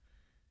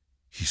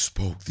 He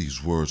spoke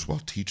these words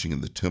while teaching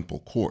in the temple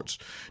courts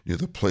near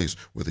the place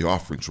where the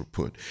offerings were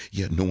put.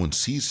 Yet no one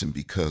sees him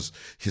because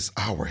his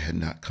hour had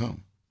not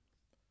come.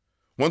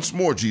 Once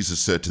more, Jesus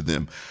said to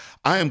them,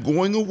 I am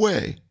going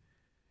away,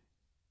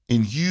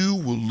 and you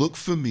will look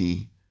for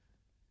me,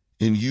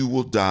 and you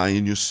will die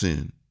in your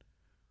sin.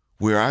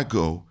 Where I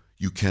go,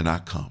 you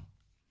cannot come.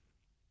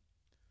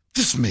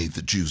 This made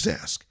the Jews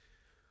ask,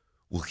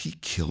 will he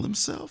kill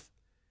himself?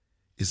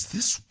 Is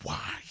this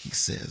why he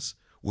says,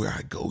 where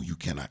I go, you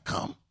cannot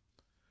come?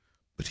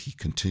 But he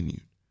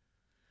continued,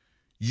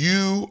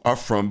 you are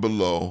from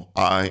below,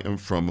 I am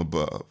from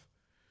above.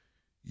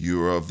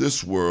 You are of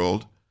this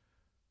world,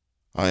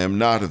 I am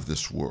not of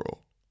this world.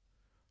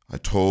 I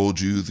told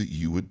you that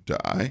you would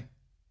die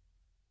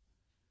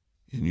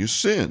in your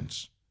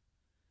sins.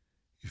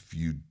 If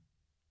you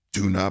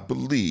do not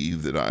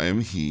believe that I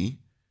am he,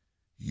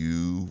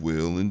 you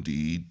will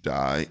indeed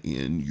die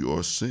in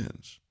your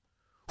sins.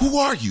 Who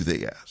are you,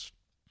 they asked.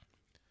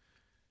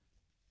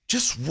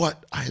 Just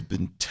what I have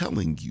been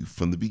telling you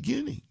from the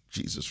beginning,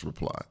 Jesus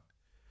replied.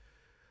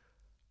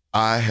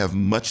 I have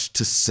much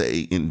to say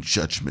in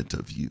judgment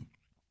of you,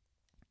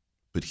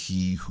 but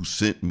he who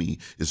sent me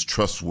is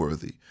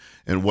trustworthy,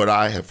 and what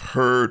I have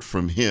heard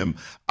from him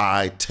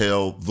I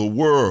tell the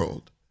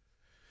world.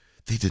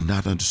 They did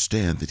not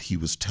understand that he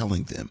was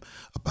telling them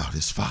about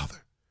his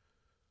Father.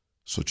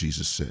 So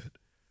Jesus said,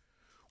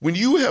 when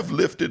you have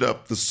lifted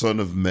up the Son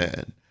of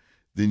Man,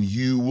 then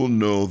you will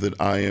know that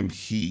I am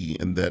he,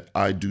 and that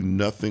I do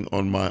nothing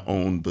on my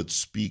own but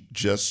speak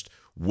just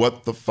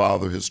what the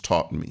Father has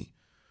taught me.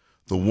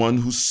 The one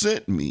who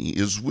sent me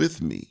is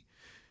with me.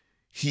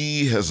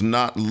 He has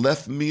not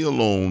left me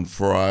alone,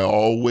 for I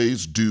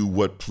always do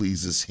what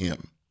pleases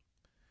him.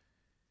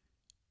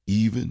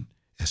 Even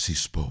as he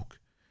spoke,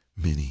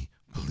 many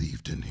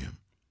believed in him.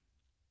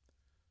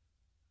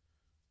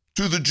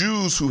 To the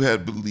Jews who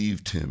had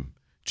believed him,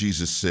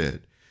 Jesus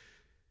said,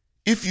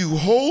 if you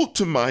hold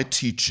to my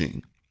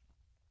teaching,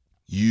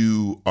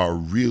 you are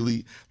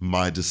really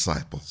my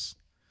disciples.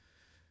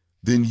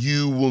 Then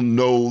you will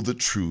know the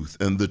truth,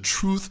 and the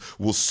truth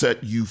will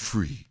set you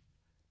free.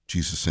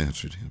 Jesus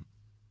answered him,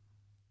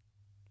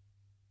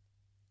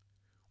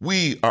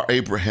 we are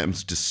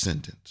Abraham's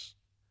descendants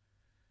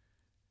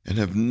and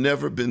have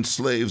never been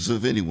slaves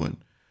of anyone.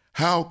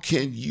 How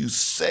can you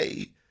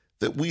say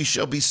that we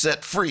shall be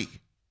set free?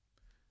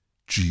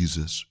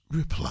 Jesus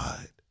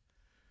replied,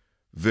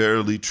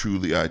 verily,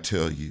 truly, I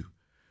tell you,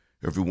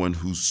 everyone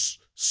whose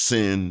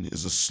sin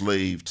is a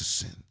slave to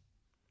sin.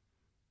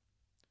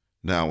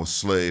 Now a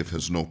slave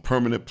has no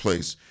permanent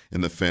place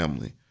in the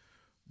family,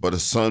 but a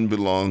son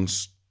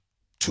belongs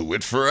to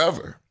it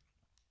forever.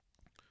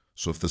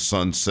 So if the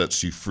Son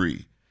sets you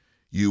free,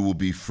 you will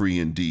be free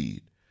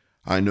indeed.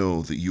 I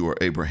know that you are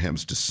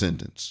Abraham's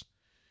descendants,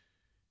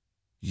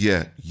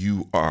 yet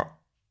you are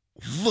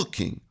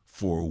looking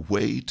for a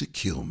way to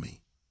kill me,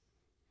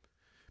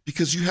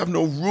 because you have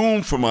no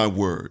room for my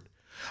word.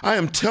 I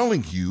am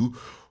telling you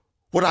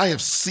what I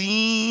have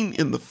seen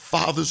in the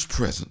Father's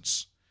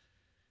presence,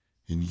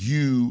 and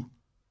you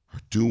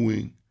are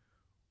doing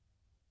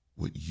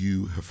what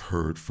you have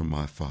heard from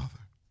my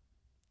Father.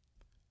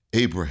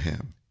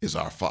 Abraham is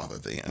our father,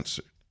 they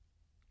answered.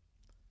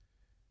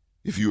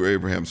 If you were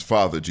Abraham's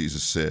father,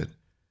 Jesus said,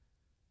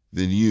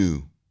 then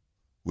you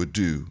would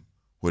do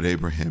what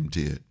Abraham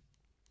did.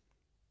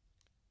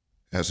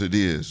 As it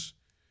is,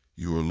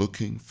 you are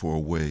looking for a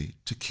way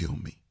to kill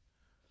me,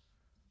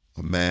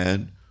 a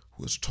man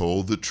who has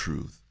told the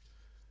truth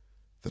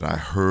that I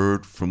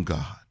heard from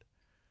God.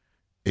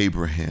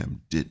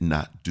 Abraham did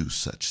not do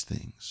such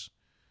things.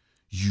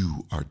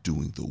 You are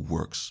doing the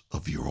works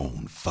of your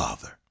own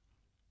father.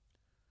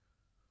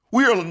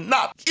 We are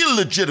not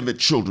illegitimate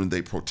children,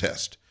 they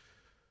protest.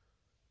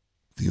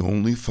 The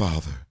only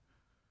father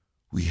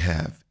we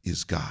have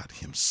is God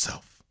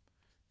himself.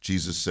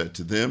 Jesus said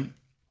to them,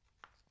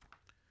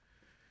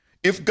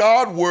 if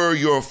God were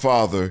your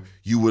father,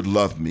 you would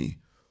love me,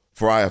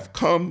 for I have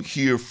come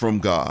here from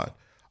God.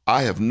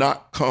 I have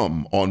not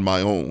come on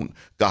my own.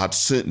 God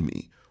sent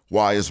me.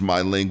 Why is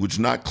my language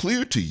not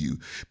clear to you?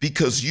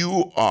 Because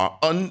you are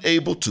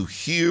unable to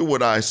hear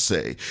what I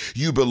say.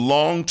 You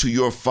belong to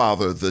your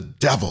father, the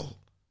devil,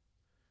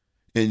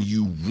 and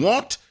you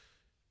want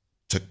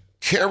to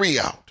carry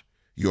out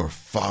your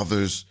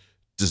father's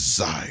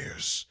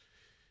desires.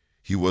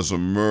 He was a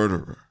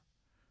murderer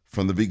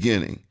from the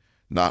beginning,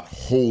 not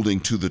holding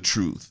to the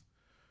truth,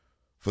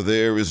 for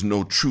there is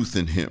no truth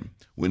in him.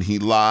 When he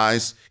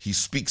lies, he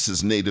speaks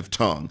his native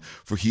tongue,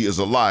 for he is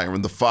a liar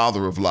and the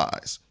father of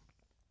lies.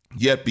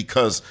 Yet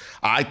because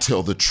I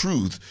tell the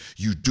truth,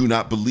 you do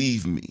not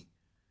believe me.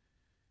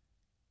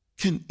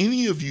 Can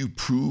any of you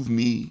prove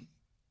me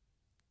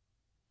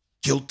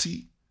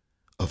guilty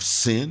of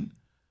sin?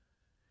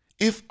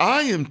 If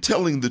I am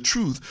telling the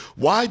truth,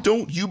 why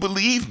don't you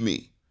believe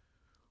me?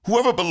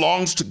 Whoever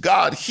belongs to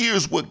God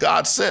hears what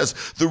God says.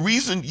 The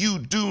reason you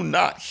do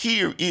not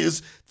hear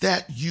is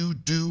that you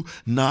do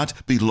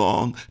not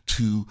belong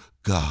to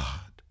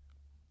God.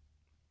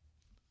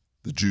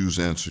 The Jews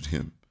answered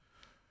him,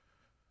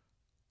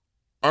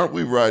 aren't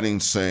we right in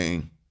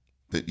saying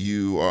that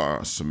you are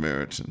a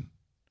Samaritan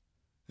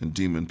and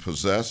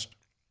demon-possessed?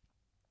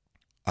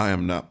 I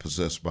am not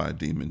possessed by a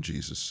demon,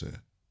 Jesus said.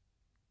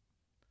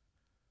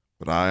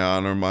 But I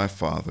honor my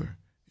Father,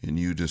 and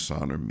you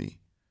dishonor me.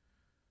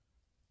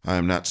 I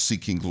am not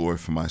seeking glory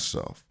for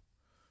myself,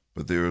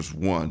 but there is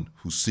one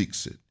who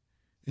seeks it,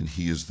 and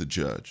he is the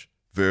judge.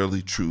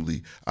 Verily,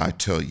 truly, I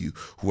tell you,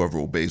 whoever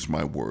obeys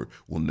my word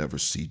will never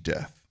see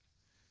death."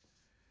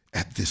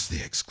 At this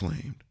they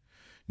exclaimed,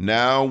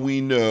 "Now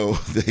we know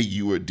that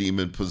you are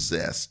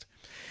demon-possessed.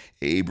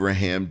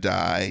 Abraham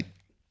died,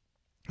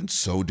 and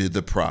so did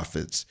the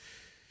prophets.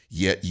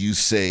 Yet you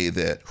say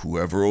that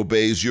whoever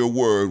obeys your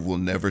word will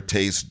never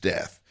taste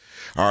death.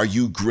 Are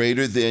you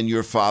greater than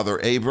your father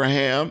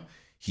Abraham?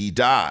 He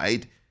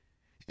died,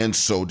 and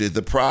so did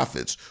the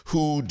prophets.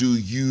 Who do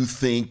you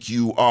think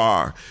you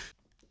are?"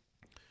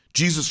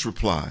 Jesus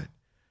replied,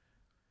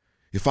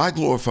 "If I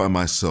glorify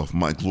myself,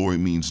 my glory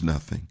means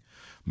nothing.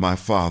 My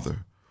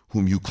Father,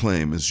 whom you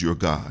claim as your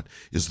God,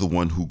 is the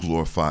one who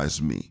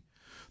glorifies me.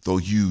 Though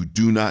you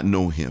do not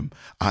know him,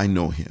 I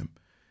know him.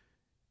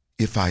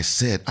 If I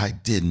said I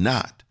did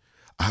not,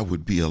 I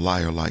would be a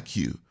liar like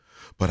you.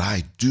 But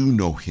I do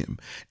know him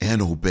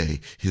and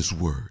obey his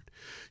word.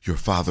 Your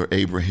father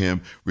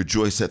Abraham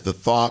rejoiced at the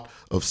thought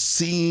of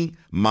seeing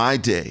my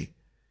day.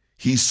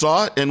 He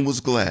saw it and was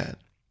glad.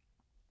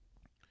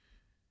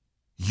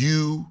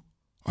 You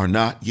are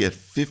not yet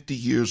 50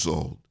 years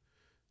old,"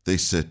 they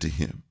said to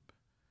him,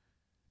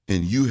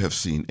 "and you have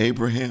seen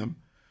Abraham?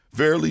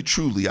 Verily,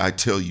 truly, I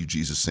tell you,"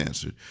 Jesus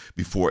answered,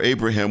 "before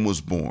Abraham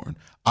was born,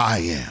 I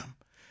am."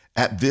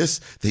 At this,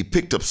 they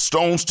picked up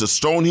stones to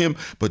stone him,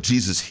 but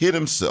Jesus hid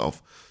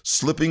himself,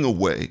 slipping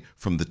away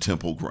from the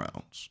temple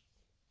grounds.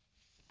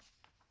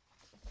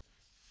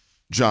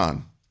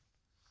 John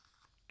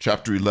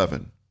chapter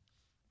 11,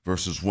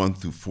 verses 1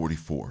 through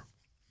 44.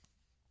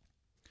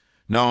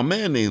 Now a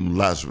man named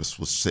Lazarus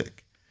was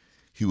sick.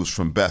 He was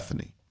from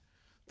Bethany,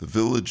 the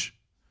village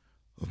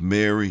of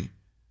Mary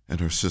and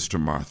her sister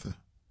Martha.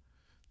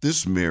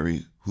 This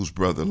Mary, whose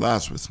brother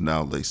Lazarus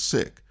now lay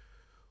sick,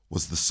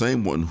 was the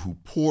same one who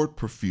poured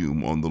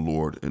perfume on the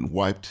Lord and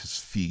wiped his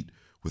feet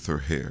with her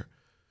hair.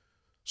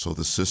 So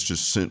the sisters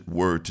sent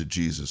word to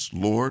Jesus,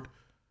 "Lord,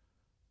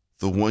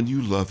 the one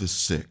you love is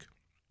sick."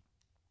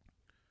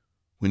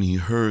 When he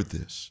heard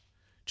this,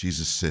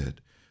 Jesus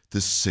said,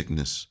 "This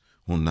sickness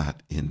will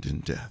not end in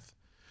death.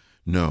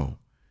 No,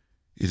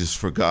 it is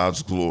for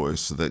God's glory,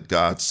 so that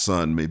God's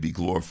Son may be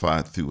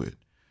glorified through it."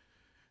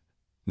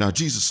 Now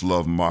Jesus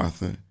loved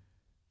Martha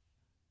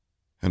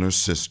and her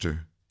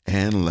sister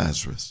and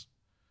Lazarus.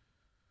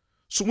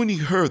 So when he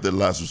heard that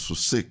Lazarus was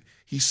sick,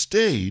 he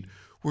stayed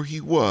where he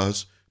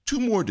was 2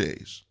 more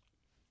days.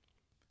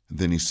 And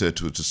then he said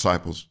to his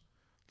disciples,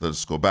 "Let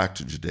us go back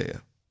to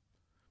Judea."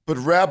 "But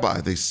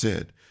Rabbi," they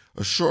said,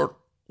 "a short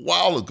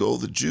while ago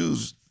the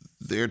Jews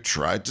there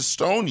tried to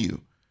stone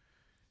you,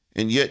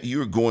 and yet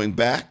you are going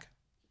back?"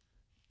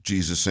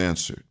 Jesus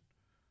answered,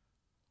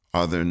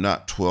 "Are there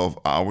not 12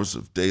 hours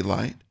of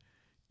daylight?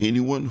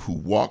 Anyone who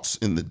walks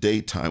in the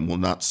daytime will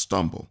not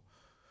stumble,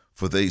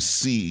 for they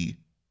see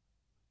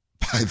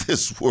by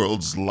this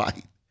world's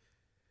light.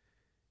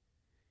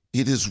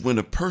 It is when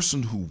a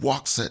person who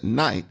walks at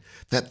night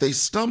that they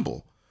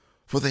stumble,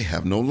 for they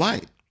have no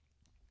light."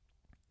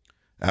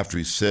 After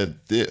he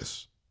said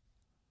this,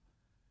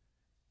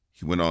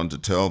 he went on to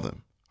tell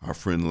them, "Our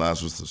friend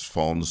Lazarus has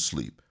fallen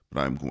asleep,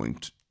 but I am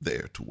going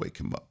there to wake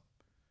him up."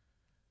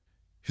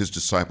 His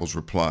disciples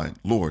replied,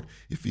 "Lord,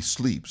 if he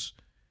sleeps,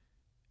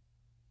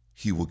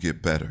 he will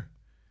get better."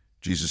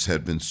 Jesus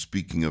had been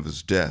speaking of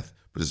his death,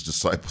 but his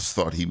disciples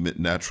thought he meant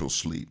natural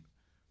sleep.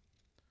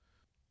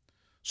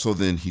 So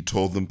then he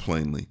told them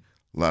plainly,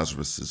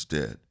 "Lazarus is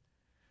dead,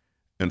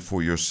 and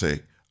for your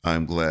sake I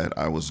am glad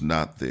I was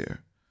not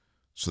there,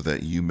 so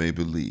that you may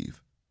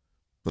believe,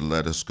 but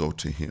let us go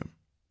to him."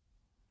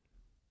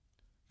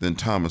 Then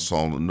Thomas,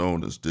 also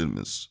known as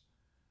Didymus,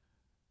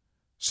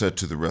 said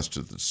to the rest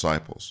of the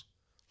disciples,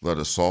 "Let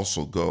us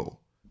also go,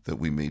 that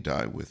we may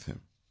die with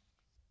him."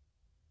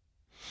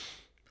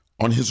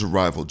 On his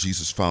arrival,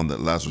 Jesus found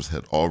that Lazarus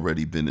had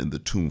already been in the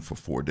tomb for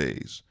 4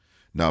 days.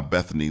 Now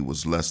Bethany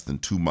was less than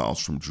 2 miles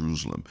from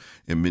Jerusalem,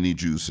 and many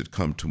Jews had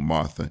come to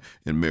Martha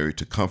and Mary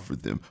to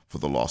comfort them for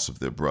the loss of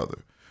their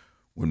brother.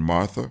 When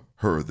Martha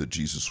heard that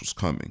Jesus was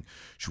coming,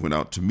 she went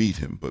out to meet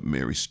him, but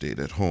Mary stayed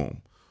at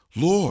home.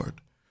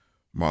 "Lord,"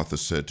 Martha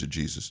said to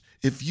Jesus,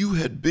 "if you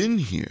had been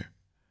here,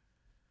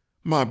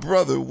 my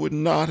brother would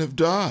not have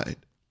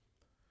died.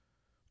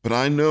 But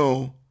I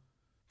know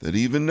that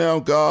even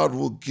now God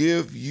will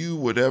give you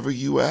whatever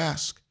you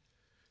ask."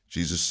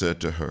 Jesus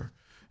said to her,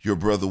 "Your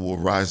brother will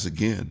rise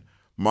again."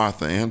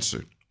 Martha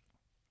answered,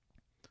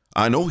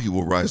 "I know he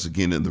will rise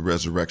again in the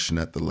resurrection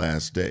at the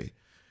last day."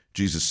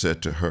 Jesus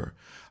said to her,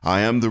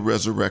 "I am the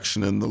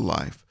resurrection and the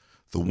life.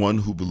 The one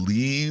who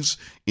believes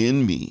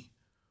in me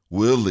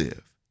will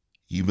live,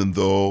 even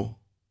though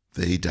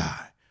they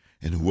die.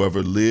 And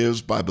whoever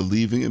lives by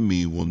believing in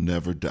me will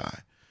never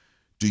die.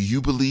 Do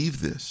you believe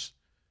this?"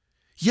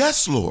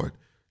 "Yes, Lord,"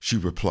 she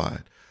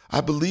replied.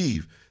 "I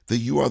believe that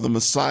you are the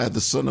Messiah,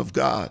 the Son of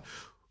God,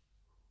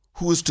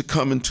 who is to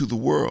come into the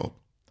world."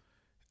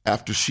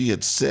 After she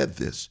had said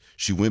this,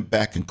 she went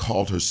back and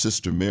called her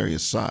sister Mary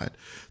aside.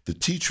 "The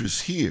teacher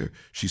is here,"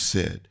 she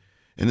said,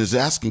 "and is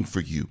asking for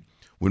you."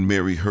 When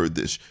Mary heard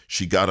this,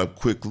 she got up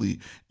quickly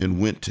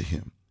and went to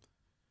him.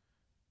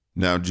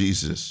 Now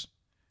Jesus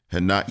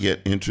had not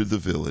yet entered the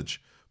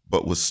village,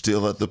 but was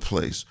still at the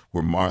place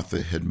where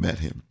Martha had met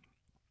him.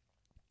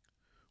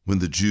 When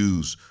the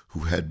Jews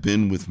who had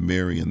been with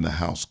Mary in the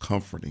house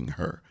comforting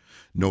her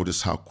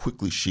noticed how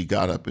quickly she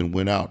got up and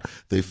went out,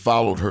 they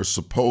followed her,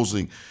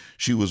 supposing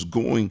she was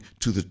going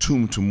to the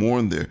tomb to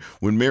mourn there.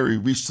 When Mary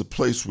reached the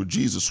place where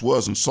Jesus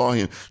was and saw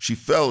him, she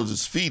fell at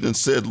his feet and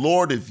said,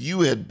 "Lord, if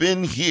you had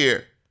been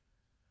here,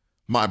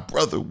 my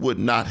brother would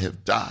not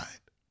have died."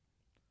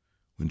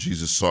 When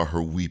Jesus saw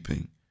her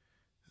weeping,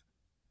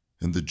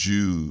 and the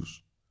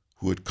Jews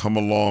who had come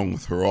along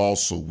with her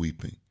also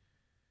weeping,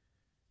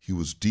 he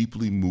was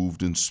deeply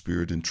moved in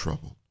spirit and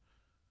troubled.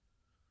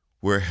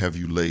 "Where have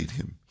you laid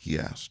him?" he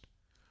asked.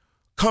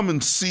 "Come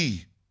and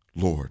see,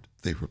 Lord,"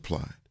 they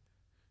replied.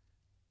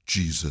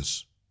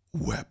 Jesus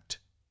wept.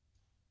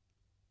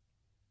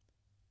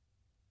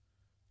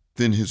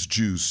 Then his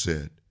Jews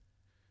said,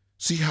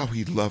 "See how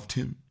he loved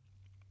him?"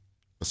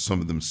 But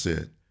some of them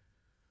said,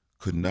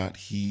 "Could not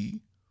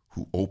he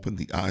who opened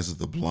the eyes of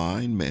the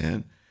blind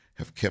man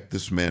have kept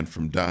this man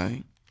from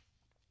dying?"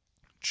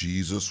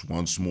 Jesus,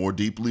 once more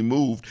deeply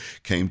moved,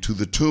 came to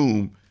the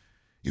tomb.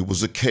 It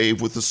was a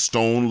cave with a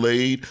stone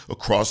laid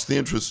across the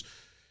entrance.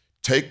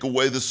 "Take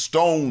away the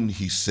stone,"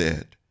 he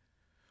said.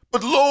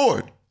 "But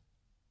Lord,"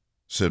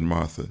 said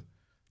Martha,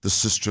 the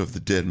sister of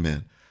the dead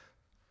man,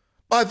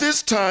 "by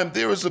this time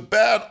there is a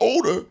bad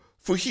odor,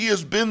 for he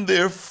has been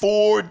there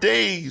 4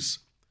 days."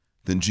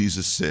 Then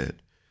Jesus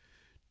said,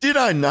 "Did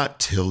I not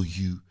tell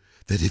you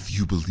that if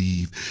you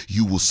believe,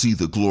 you will see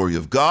the glory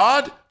of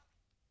God?"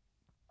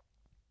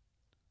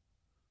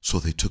 So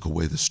they took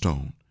away the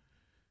stone.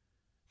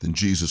 Then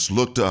Jesus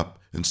looked up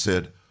and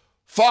said,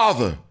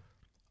 "Father,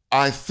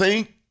 I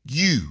thank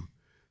you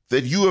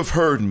that you have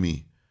heard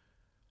me.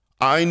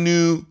 I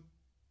knew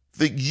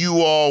that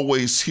you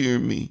always hear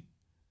me.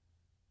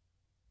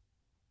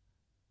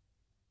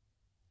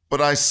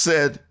 But I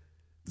said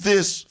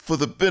this for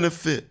the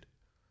benefit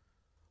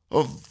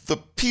of the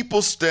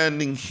people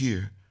standing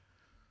here,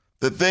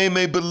 that they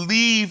may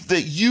believe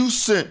that you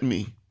sent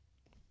me."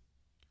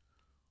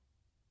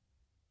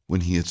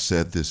 When he had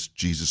said this,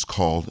 Jesus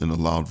called in a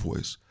loud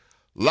voice,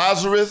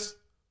 "Lazarus,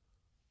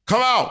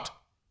 come out!"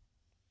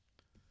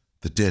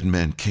 The dead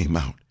man came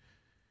out,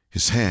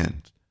 his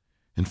hands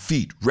and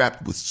feet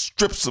wrapped with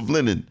strips of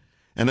linen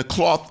and a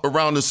cloth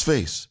around his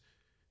face.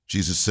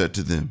 Jesus said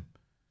to them,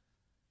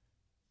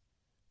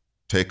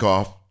 "Take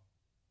off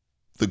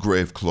the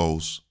grave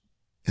clothes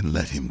and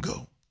let him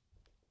go."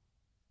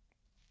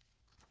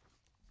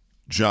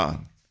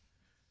 John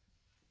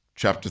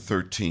chapter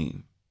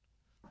 13,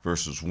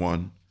 verses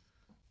 1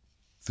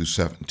 through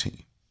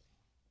 17.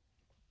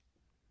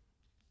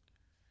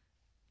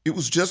 It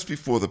was just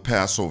before the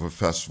Passover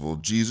festival.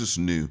 Jesus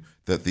knew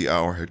that the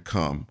hour had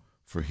come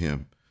for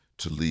him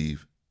to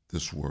leave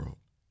this world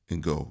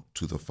and go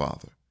to the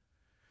Father.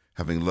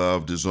 Having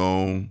loved his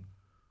own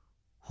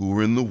who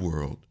were in the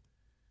world,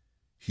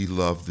 he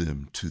loved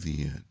them to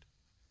the end.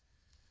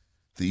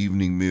 The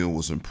evening meal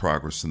was in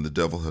progress, and the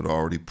devil had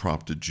already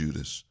prompted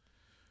Judas,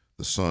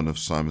 the son of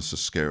Simon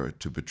Iscariot,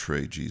 to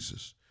betray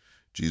Jesus.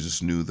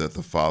 Jesus knew that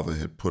the Father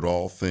had put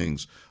all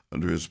things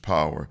under his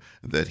power,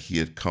 and that he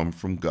had come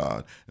from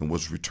God and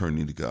was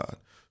returning to God.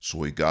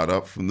 So he got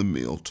up from the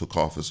meal, took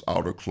off his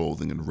outer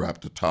clothing, and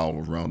wrapped a towel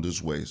around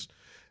his waist.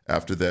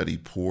 After that, he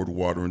poured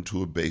water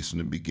into a basin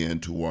and began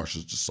to wash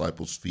his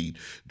disciples' feet,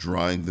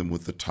 drying them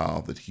with the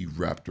towel that he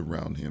wrapped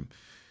around him.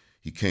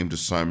 He came to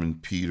Simon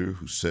Peter,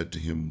 who said to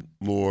him,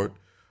 "Lord,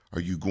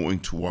 are you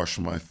going to wash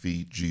my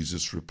feet?"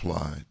 Jesus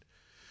replied,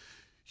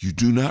 "You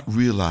do not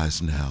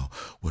realize now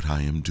what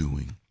I am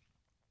doing,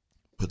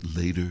 but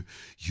later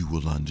you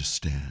will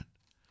understand."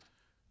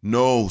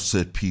 "No,"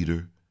 said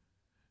Peter,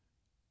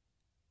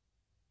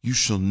 "you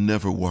shall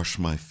never wash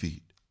my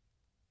feet."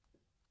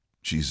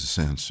 Jesus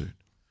answered,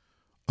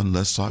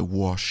 "Unless I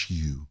wash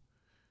you,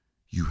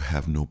 you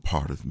have no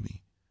part of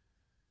me."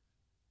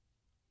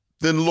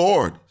 "Then,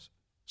 Lord,"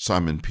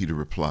 Simon Peter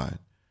replied,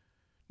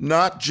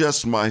 "not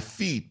just my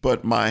feet,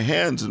 but my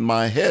hands and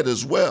my head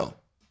as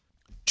well."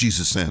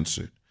 Jesus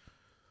answered,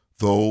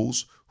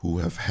 "Those who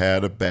have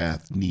had a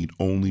bath need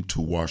only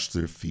to wash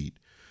their feet.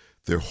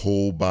 Their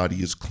whole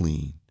body is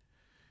clean,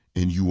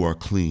 and you are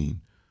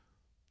clean,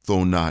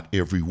 though not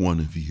every one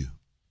of you."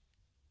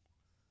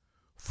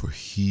 For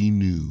he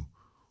knew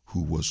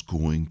who was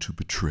going to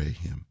betray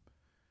him,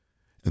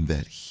 and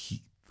that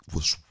he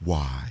was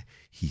why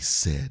he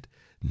said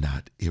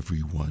not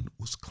everyone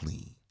was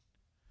clean.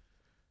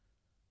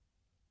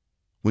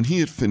 When he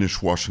had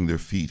finished washing their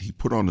feet, he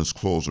put on his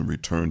clothes and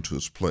returned to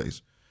his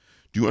place.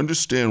 "Do you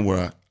understand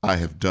what I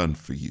have done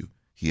for you?"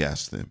 he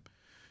asked them.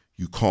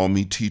 "You call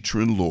me teacher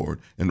and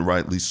Lord, and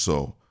rightly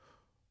so,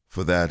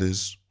 for that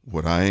is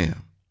what I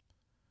am.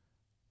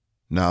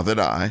 Now that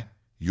I,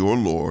 your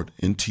Lord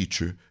and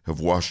teacher,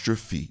 have washed your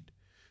feet,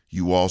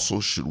 you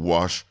also should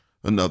wash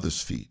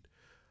another's feet.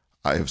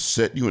 I have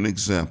set you an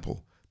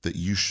example that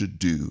you should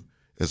do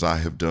as I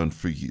have done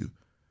for you.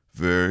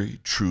 Very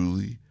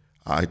truly,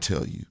 I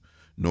tell you,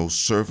 no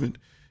servant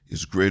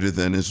is greater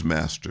than his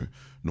master,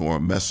 nor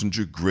a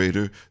messenger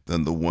greater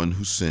than the one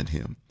who sent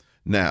him.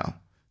 Now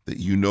that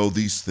you know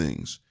these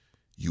things,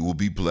 you will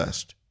be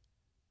blessed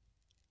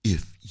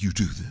if you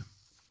do them.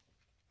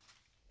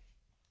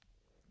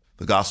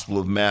 The Gospel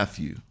of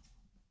Matthew,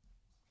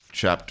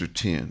 chapter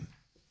 10.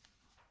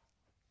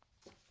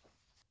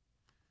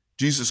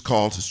 Jesus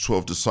called his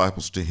 12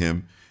 disciples to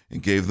him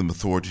and gave them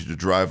authority to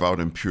drive out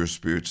impure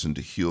spirits and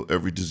to heal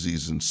every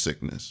disease and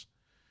sickness.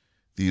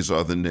 These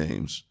are the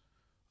names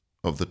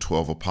of the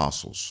 12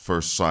 apostles.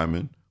 First,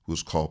 Simon, who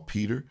is called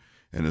Peter,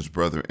 and his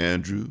brother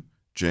Andrew,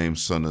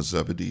 James, son of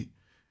Zebedee,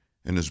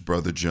 and his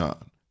brother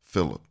John,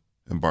 Philip,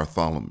 and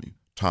Bartholomew,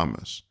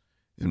 Thomas,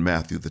 and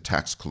Matthew the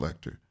tax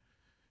collector,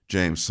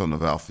 James, son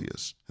of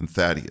Alphaeus, and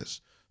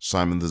Thaddeus,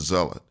 Simon the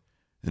Zealot,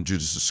 and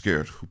Judas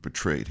Iscariot, who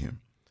betrayed him.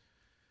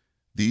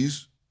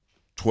 These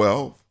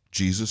 12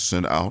 Jesus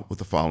sent out with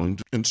the following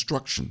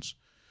instructions: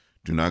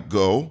 do not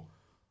go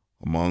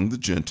among the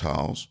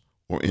Gentiles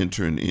or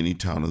enter in any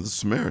town of the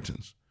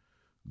Samaritans.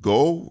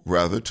 Go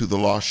rather to the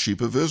lost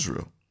sheep of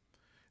Israel.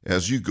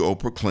 As you go,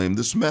 proclaim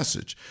this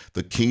message: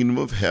 the kingdom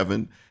of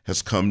heaven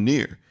has come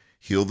near.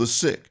 Heal the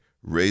sick,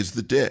 raise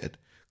the dead,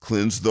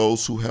 cleanse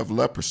those who have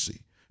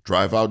leprosy,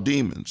 drive out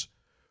demons.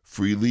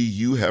 Freely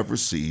you have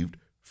received,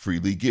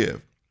 freely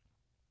give.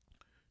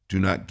 Do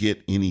not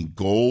get any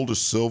gold or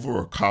silver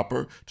or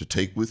copper to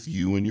take with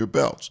you in your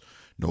belts,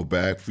 no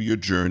bag for your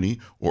journey,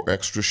 or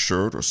extra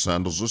shirt or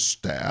sandals or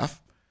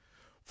staff,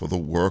 for the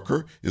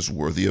worker is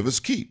worthy of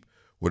his keep.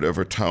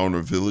 Whatever town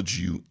or village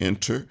you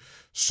enter,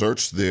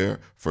 search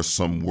there for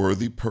some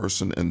worthy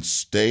person and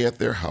stay at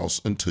their house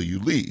until you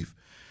leave.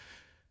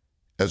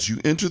 As you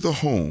enter the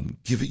home,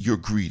 give it your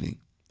greeting.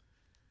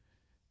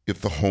 If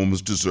the home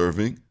is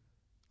deserving,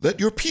 let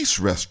your peace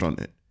rest on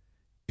it.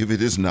 If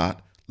it is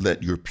not,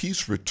 let your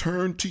peace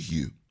return to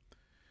you.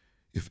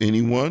 If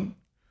anyone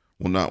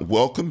will not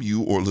welcome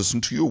you or listen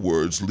to your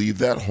words, leave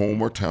that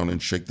home or town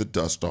and shake the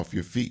dust off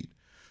your feet.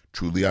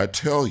 Truly I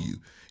tell you,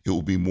 it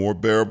will be more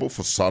bearable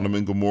for Sodom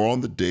and Gomorrah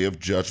on the day of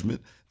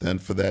judgment than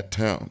for that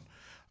town.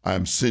 I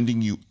am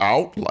sending you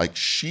out like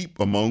sheep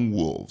among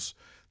wolves.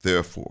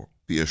 Therefore,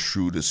 be as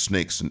shrewd as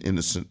snakes and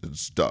innocent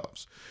as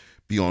doves.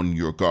 Be on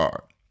your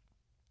guard.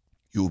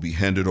 You will be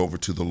handed over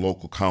to the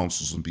local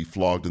councils and be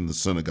flogged in the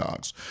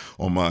synagogues.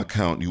 On my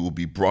account, you will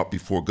be brought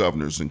before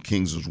governors and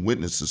kings as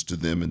witnesses to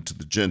them and to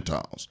the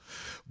Gentiles.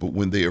 But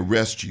when they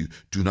arrest you,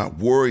 do not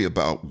worry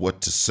about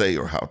what to say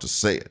or how to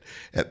say it.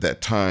 At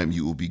that time,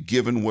 you will be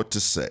given what to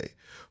say,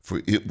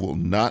 for it will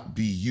not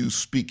be you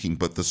speaking,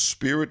 but the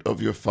Spirit of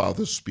your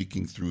Father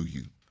speaking through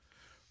you.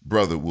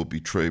 Brother will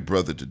betray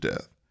brother to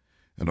death,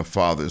 and a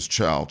father's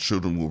child.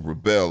 Children will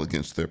rebel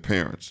against their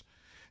parents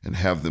and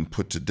have them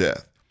put to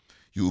death.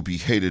 You will be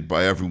hated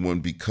by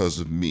everyone because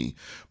of me,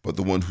 but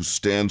the one who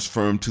stands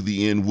firm to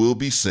the end will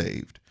be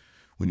saved.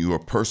 When you are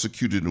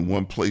persecuted in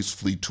one place,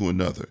 flee to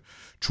another.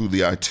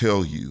 Truly I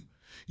tell you,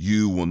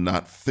 you will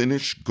not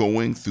finish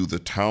going through the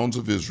towns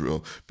of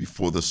Israel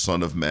before the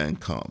Son of Man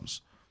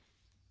comes.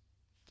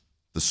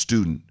 The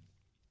student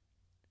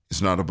is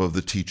not above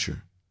the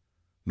teacher,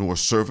 nor a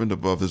servant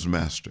above his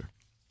master.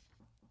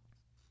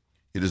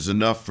 It is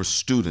enough for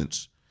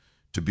students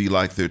to be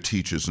like their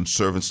teachers and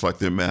servants like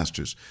their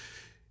masters.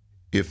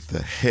 If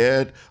the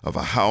head of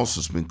a house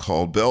has been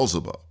called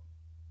Beelzebub,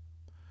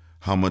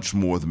 how much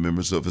more the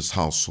members of his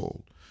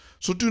household?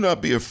 So do not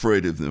be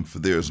afraid of them, for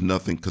there is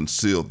nothing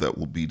concealed that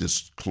will be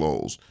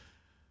disclosed,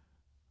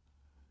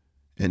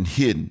 and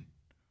hidden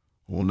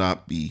will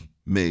not be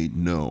made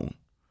known.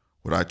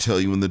 What I tell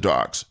you in the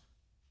dark,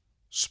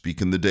 speak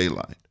in the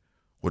daylight.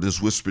 What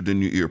is whispered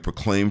in your ear,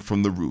 proclaim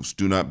from the roofs.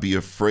 Do not be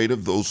afraid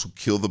of those who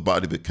kill the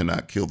body but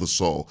cannot kill the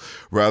soul.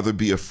 Rather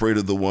be afraid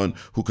of the one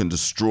who can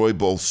destroy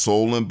both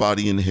soul and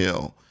body in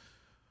hell.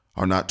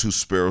 Are not 2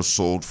 sparrows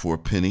sold for a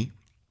penny?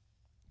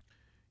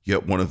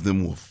 Yet one of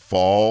them will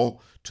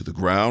fall to the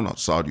ground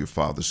outside your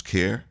Father's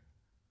care.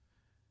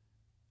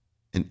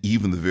 And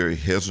even the very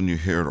hairs on your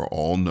head are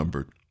all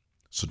numbered.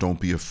 So don't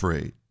be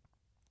afraid.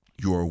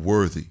 You are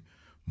worthy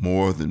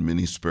more than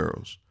many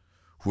sparrows.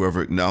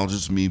 Whoever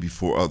acknowledges me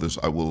before others,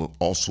 I will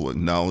also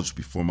acknowledge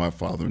before my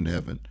Father in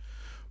heaven.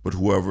 But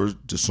whoever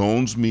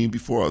disowns me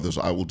before others,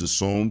 I will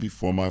disown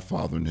before my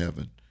Father in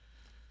heaven.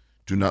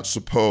 Do not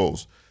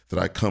suppose that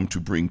I come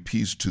to bring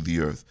peace to the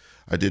earth.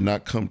 I did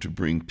not come to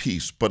bring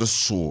peace, but a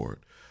sword.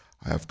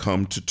 I have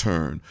come to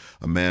turn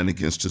a man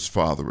against his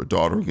father, a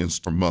daughter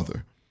against her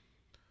mother,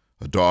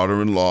 a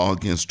daughter-in-law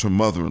against her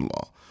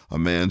mother-in-law. A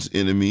man's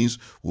enemies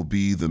will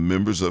be the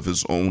members of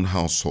his own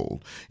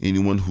household.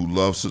 Anyone who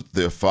loves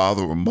their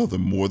father or mother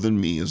more than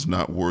me is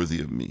not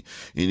worthy of me.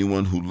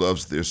 Anyone who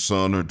loves their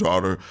son or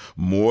daughter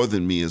more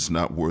than me is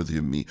not worthy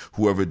of me.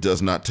 Whoever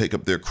does not take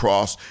up their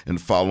cross and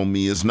follow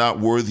me is not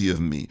worthy of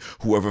me.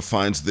 Whoever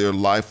finds their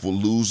life will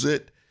lose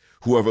it.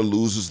 Whoever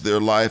loses their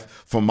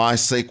life for my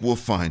sake will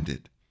find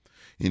it.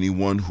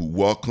 Anyone who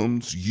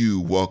welcomes you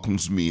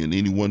welcomes me, and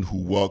anyone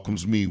who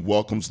welcomes me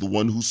welcomes the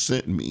one who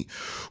sent me.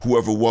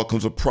 Whoever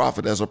welcomes a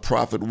prophet as a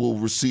prophet will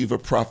receive a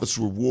prophet's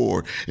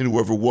reward, and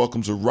whoever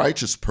welcomes a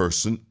righteous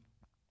person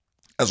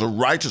as a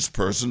righteous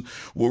person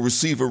will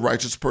receive a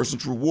righteous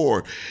person's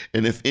reward.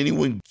 And if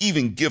anyone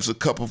even gives a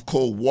cup of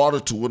cold water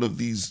to one of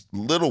these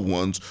little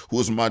ones who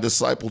is my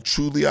disciple,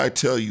 truly I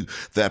tell you,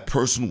 that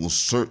person will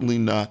certainly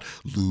not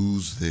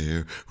lose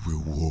their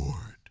reward.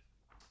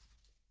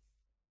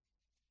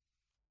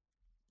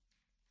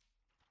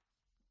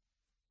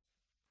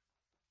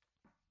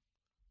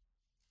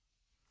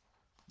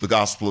 The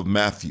Gospel of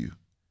Matthew,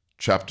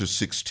 chapter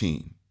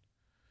 16.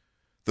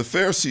 The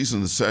Pharisees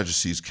and the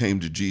Sadducees came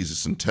to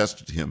Jesus and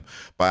tested him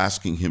by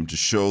asking him to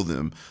show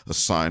them a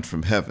sign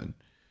from heaven.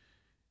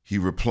 He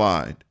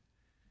replied,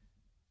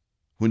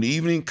 "When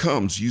evening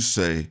comes, you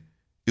say,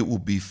 'It will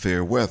be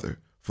fair weather,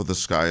 for the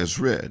sky is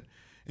red.'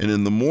 And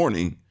in the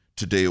morning,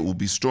 'Today it will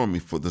be stormy,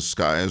 for the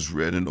sky is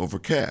red and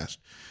overcast.'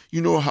 You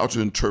know how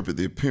to interpret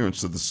the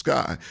appearance of the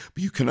sky,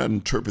 but you cannot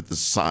interpret the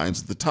signs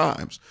of the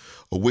times.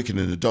 A wicked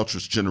and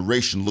adulterous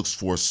generation looks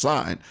for a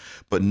sign,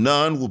 but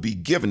none will be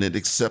given it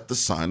except the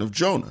sign of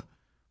Jonah."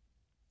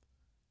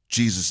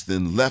 Jesus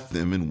then left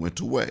them and went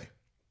away.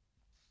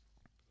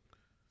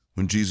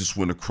 When Jesus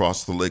went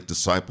across the lake,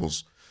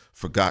 disciples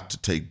forgot to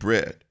take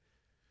bread.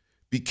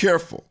 "Be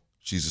careful,"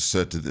 Jesus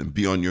said to them.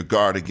 "Be on your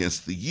guard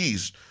against the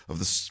yeast of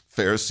the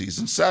Pharisees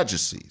and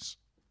Sadducees."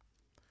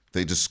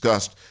 They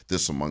discussed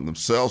this among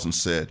themselves and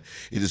said,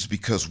 "It is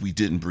because we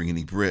didn't bring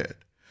any bread."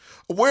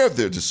 Aware of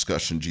their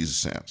discussion,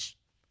 Jesus answered,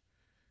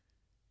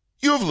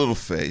 "You have little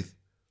faith.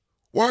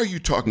 Why are you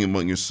talking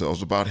among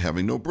yourselves about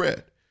having no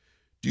bread?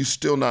 Do you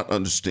still not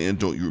understand?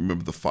 Don't you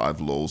remember the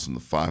 5 loaves and the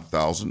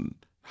 5,000,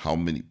 how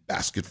many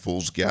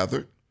basketfuls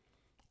gathered?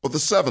 Or the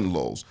 7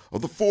 loaves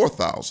of the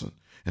 4,000,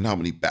 and how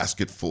many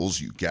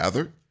basketfuls you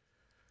gathered?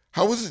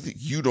 How is it that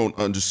you don't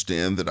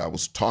understand that I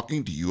was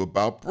talking to you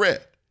about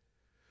bread?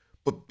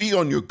 But be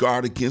on your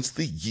guard against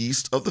the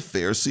yeast of the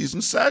Pharisees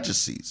and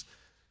Sadducees."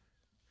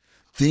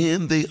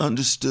 Then they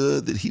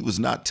understood that he was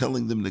not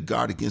telling them to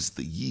guard against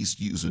the yeast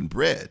used in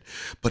bread,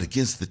 but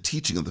against the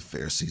teaching of the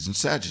Pharisees and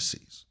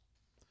Sadducees.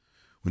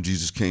 When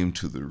Jesus came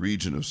to the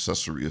region of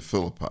Caesarea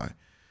Philippi,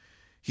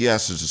 he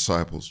asked his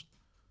disciples,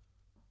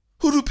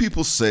 "Who do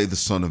people say the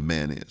Son of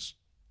Man is?"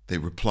 They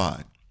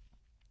replied,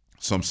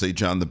 "Some say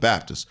John the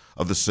Baptist,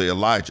 others say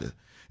Elijah,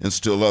 and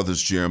still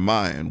others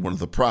Jeremiah and one of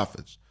the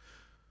prophets."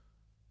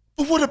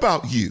 "But what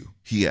about you?"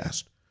 he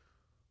asked.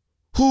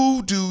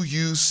 "Who do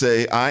you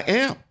say I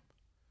am?"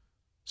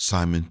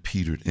 Simon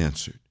Peter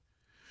answered,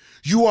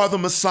 "You are the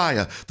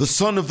Messiah, the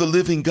Son of the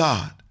living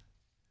God."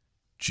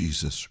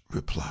 Jesus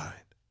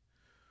replied,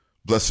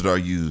 "Blessed are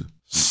you,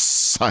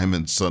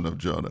 Simon, son of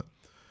Jonah,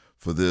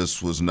 for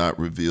this was not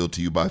revealed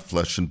to you by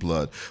flesh and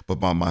blood, but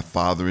by my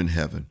Father in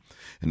heaven.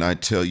 And I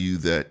tell you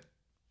that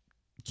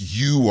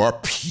you are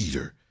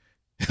Peter,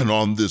 and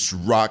on this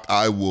rock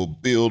I will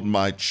build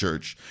my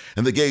church,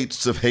 and the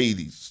gates of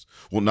Hades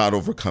will not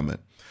overcome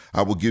it.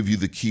 I will give you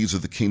the keys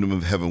of the kingdom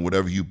of heaven.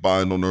 Whatever you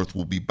bind on earth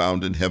will be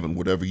bound in heaven.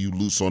 Whatever you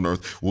loose on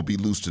earth will be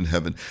loosed in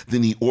heaven."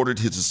 Then he ordered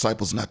his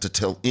disciples not to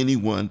tell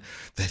anyone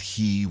that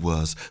he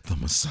was the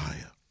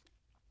Messiah.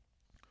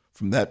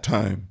 From that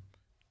time,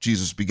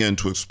 Jesus began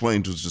to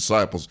explain to his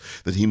disciples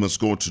that he must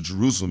go into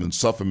Jerusalem and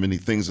suffer many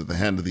things at the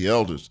hand of the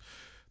elders,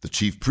 the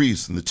chief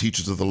priests, and the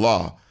teachers of the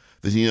law,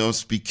 that he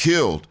must be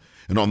killed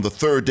and on the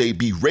 3rd day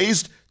be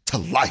raised to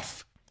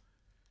life.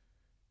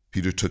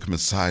 Peter took him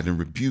aside and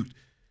rebuked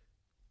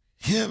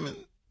him.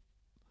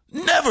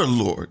 "Never,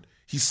 Lord,"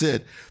 he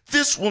said,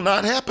 "this will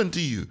not happen to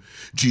you."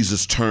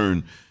 Jesus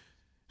turned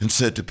and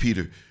said to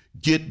Peter,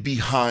 "Get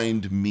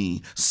behind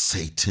me,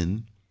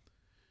 Satan.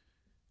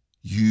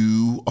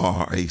 You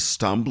are a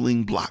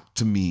stumbling block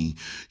to me.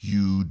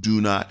 You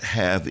do not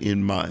have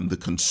in mind the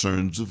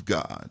concerns of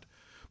God,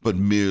 but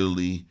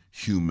merely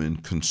human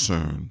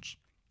concerns."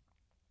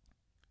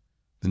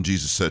 Then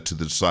Jesus said to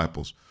the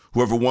disciples,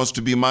 "Whoever wants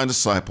to be my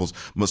disciples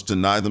must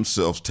deny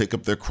themselves, take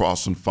up their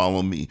cross, and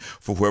follow me.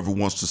 For whoever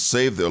wants to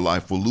save their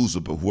life will lose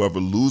it, but whoever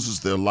loses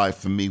their life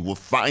for me will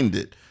find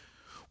it.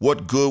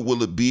 What good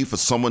will it be for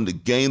someone to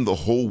gain the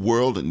whole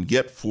world and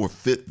yet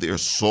forfeit their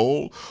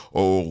soul?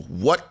 Or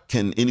what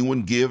can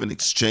anyone give in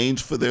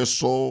exchange for their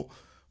soul?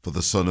 For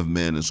the Son of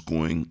Man is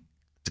going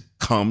to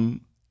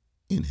come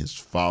in his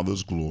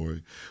Father's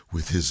glory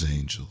with his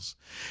angels,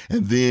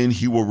 and then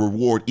he will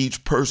reward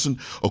each person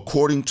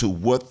according to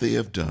what they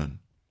have done.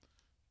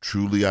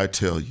 Truly I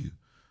tell you,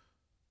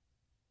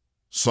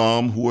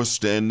 some who are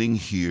standing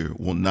here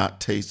will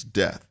not taste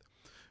death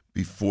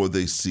before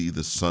they see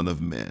the Son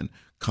of Man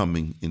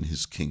coming in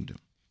his kingdom."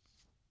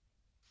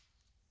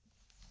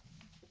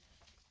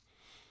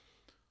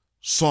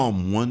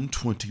 Psalm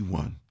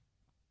 121.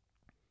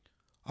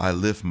 I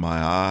lift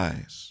my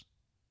eyes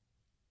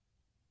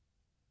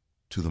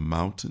to the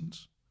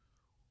mountains.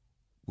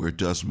 Where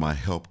does my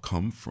help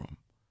come from?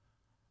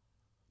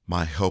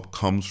 My help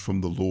comes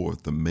from the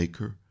Lord, the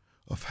maker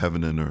of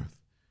heaven and earth.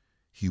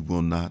 He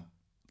will not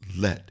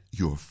let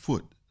your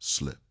foot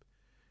slip.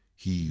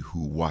 He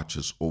who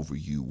watches over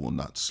you will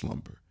not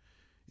slumber.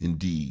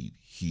 Indeed,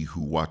 he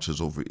who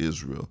watches over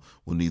Israel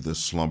will neither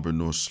slumber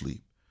nor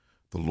sleep.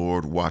 The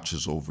Lord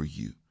watches over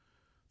you.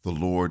 The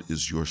Lord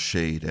is your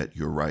shade at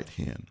your right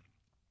hand.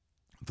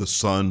 The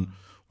sun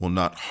will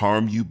not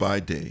harm you by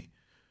day,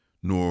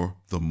 nor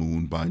the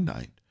moon by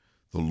night.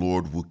 The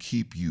Lord will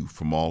keep you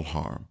from all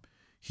harm.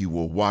 He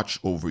will watch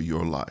over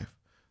your life.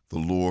 The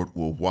Lord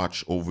will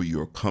watch over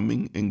your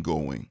coming and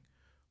going,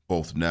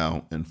 both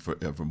now and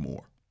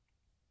forevermore.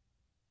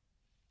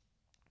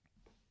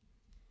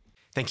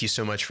 Thank you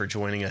so much for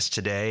joining us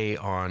today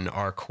on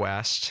our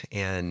quest,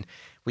 and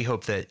we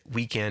hope that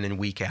week in and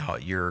week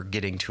out you're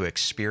getting to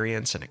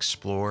experience and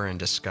explore and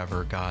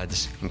discover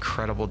God's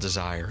incredible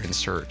desire and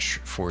search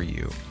for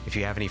you. If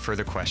you have any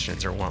further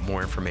questions or want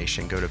more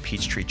information, go to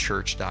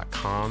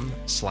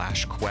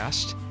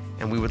peachtreechurch.com/quest,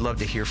 and we would love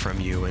to hear from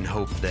you and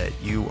hope that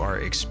you are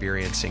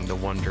experiencing the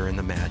wonder and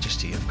the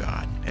majesty of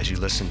God as you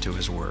listen to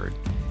His Word.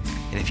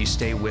 And if you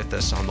stay with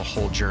us on the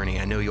whole journey,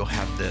 I know you'll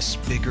have this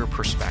bigger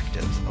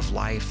perspective of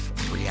life,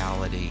 of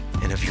reality,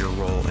 and of your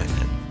role in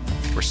it.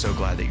 We're so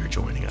glad that you're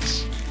joining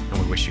us, and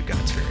we wish you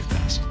God's very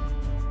best.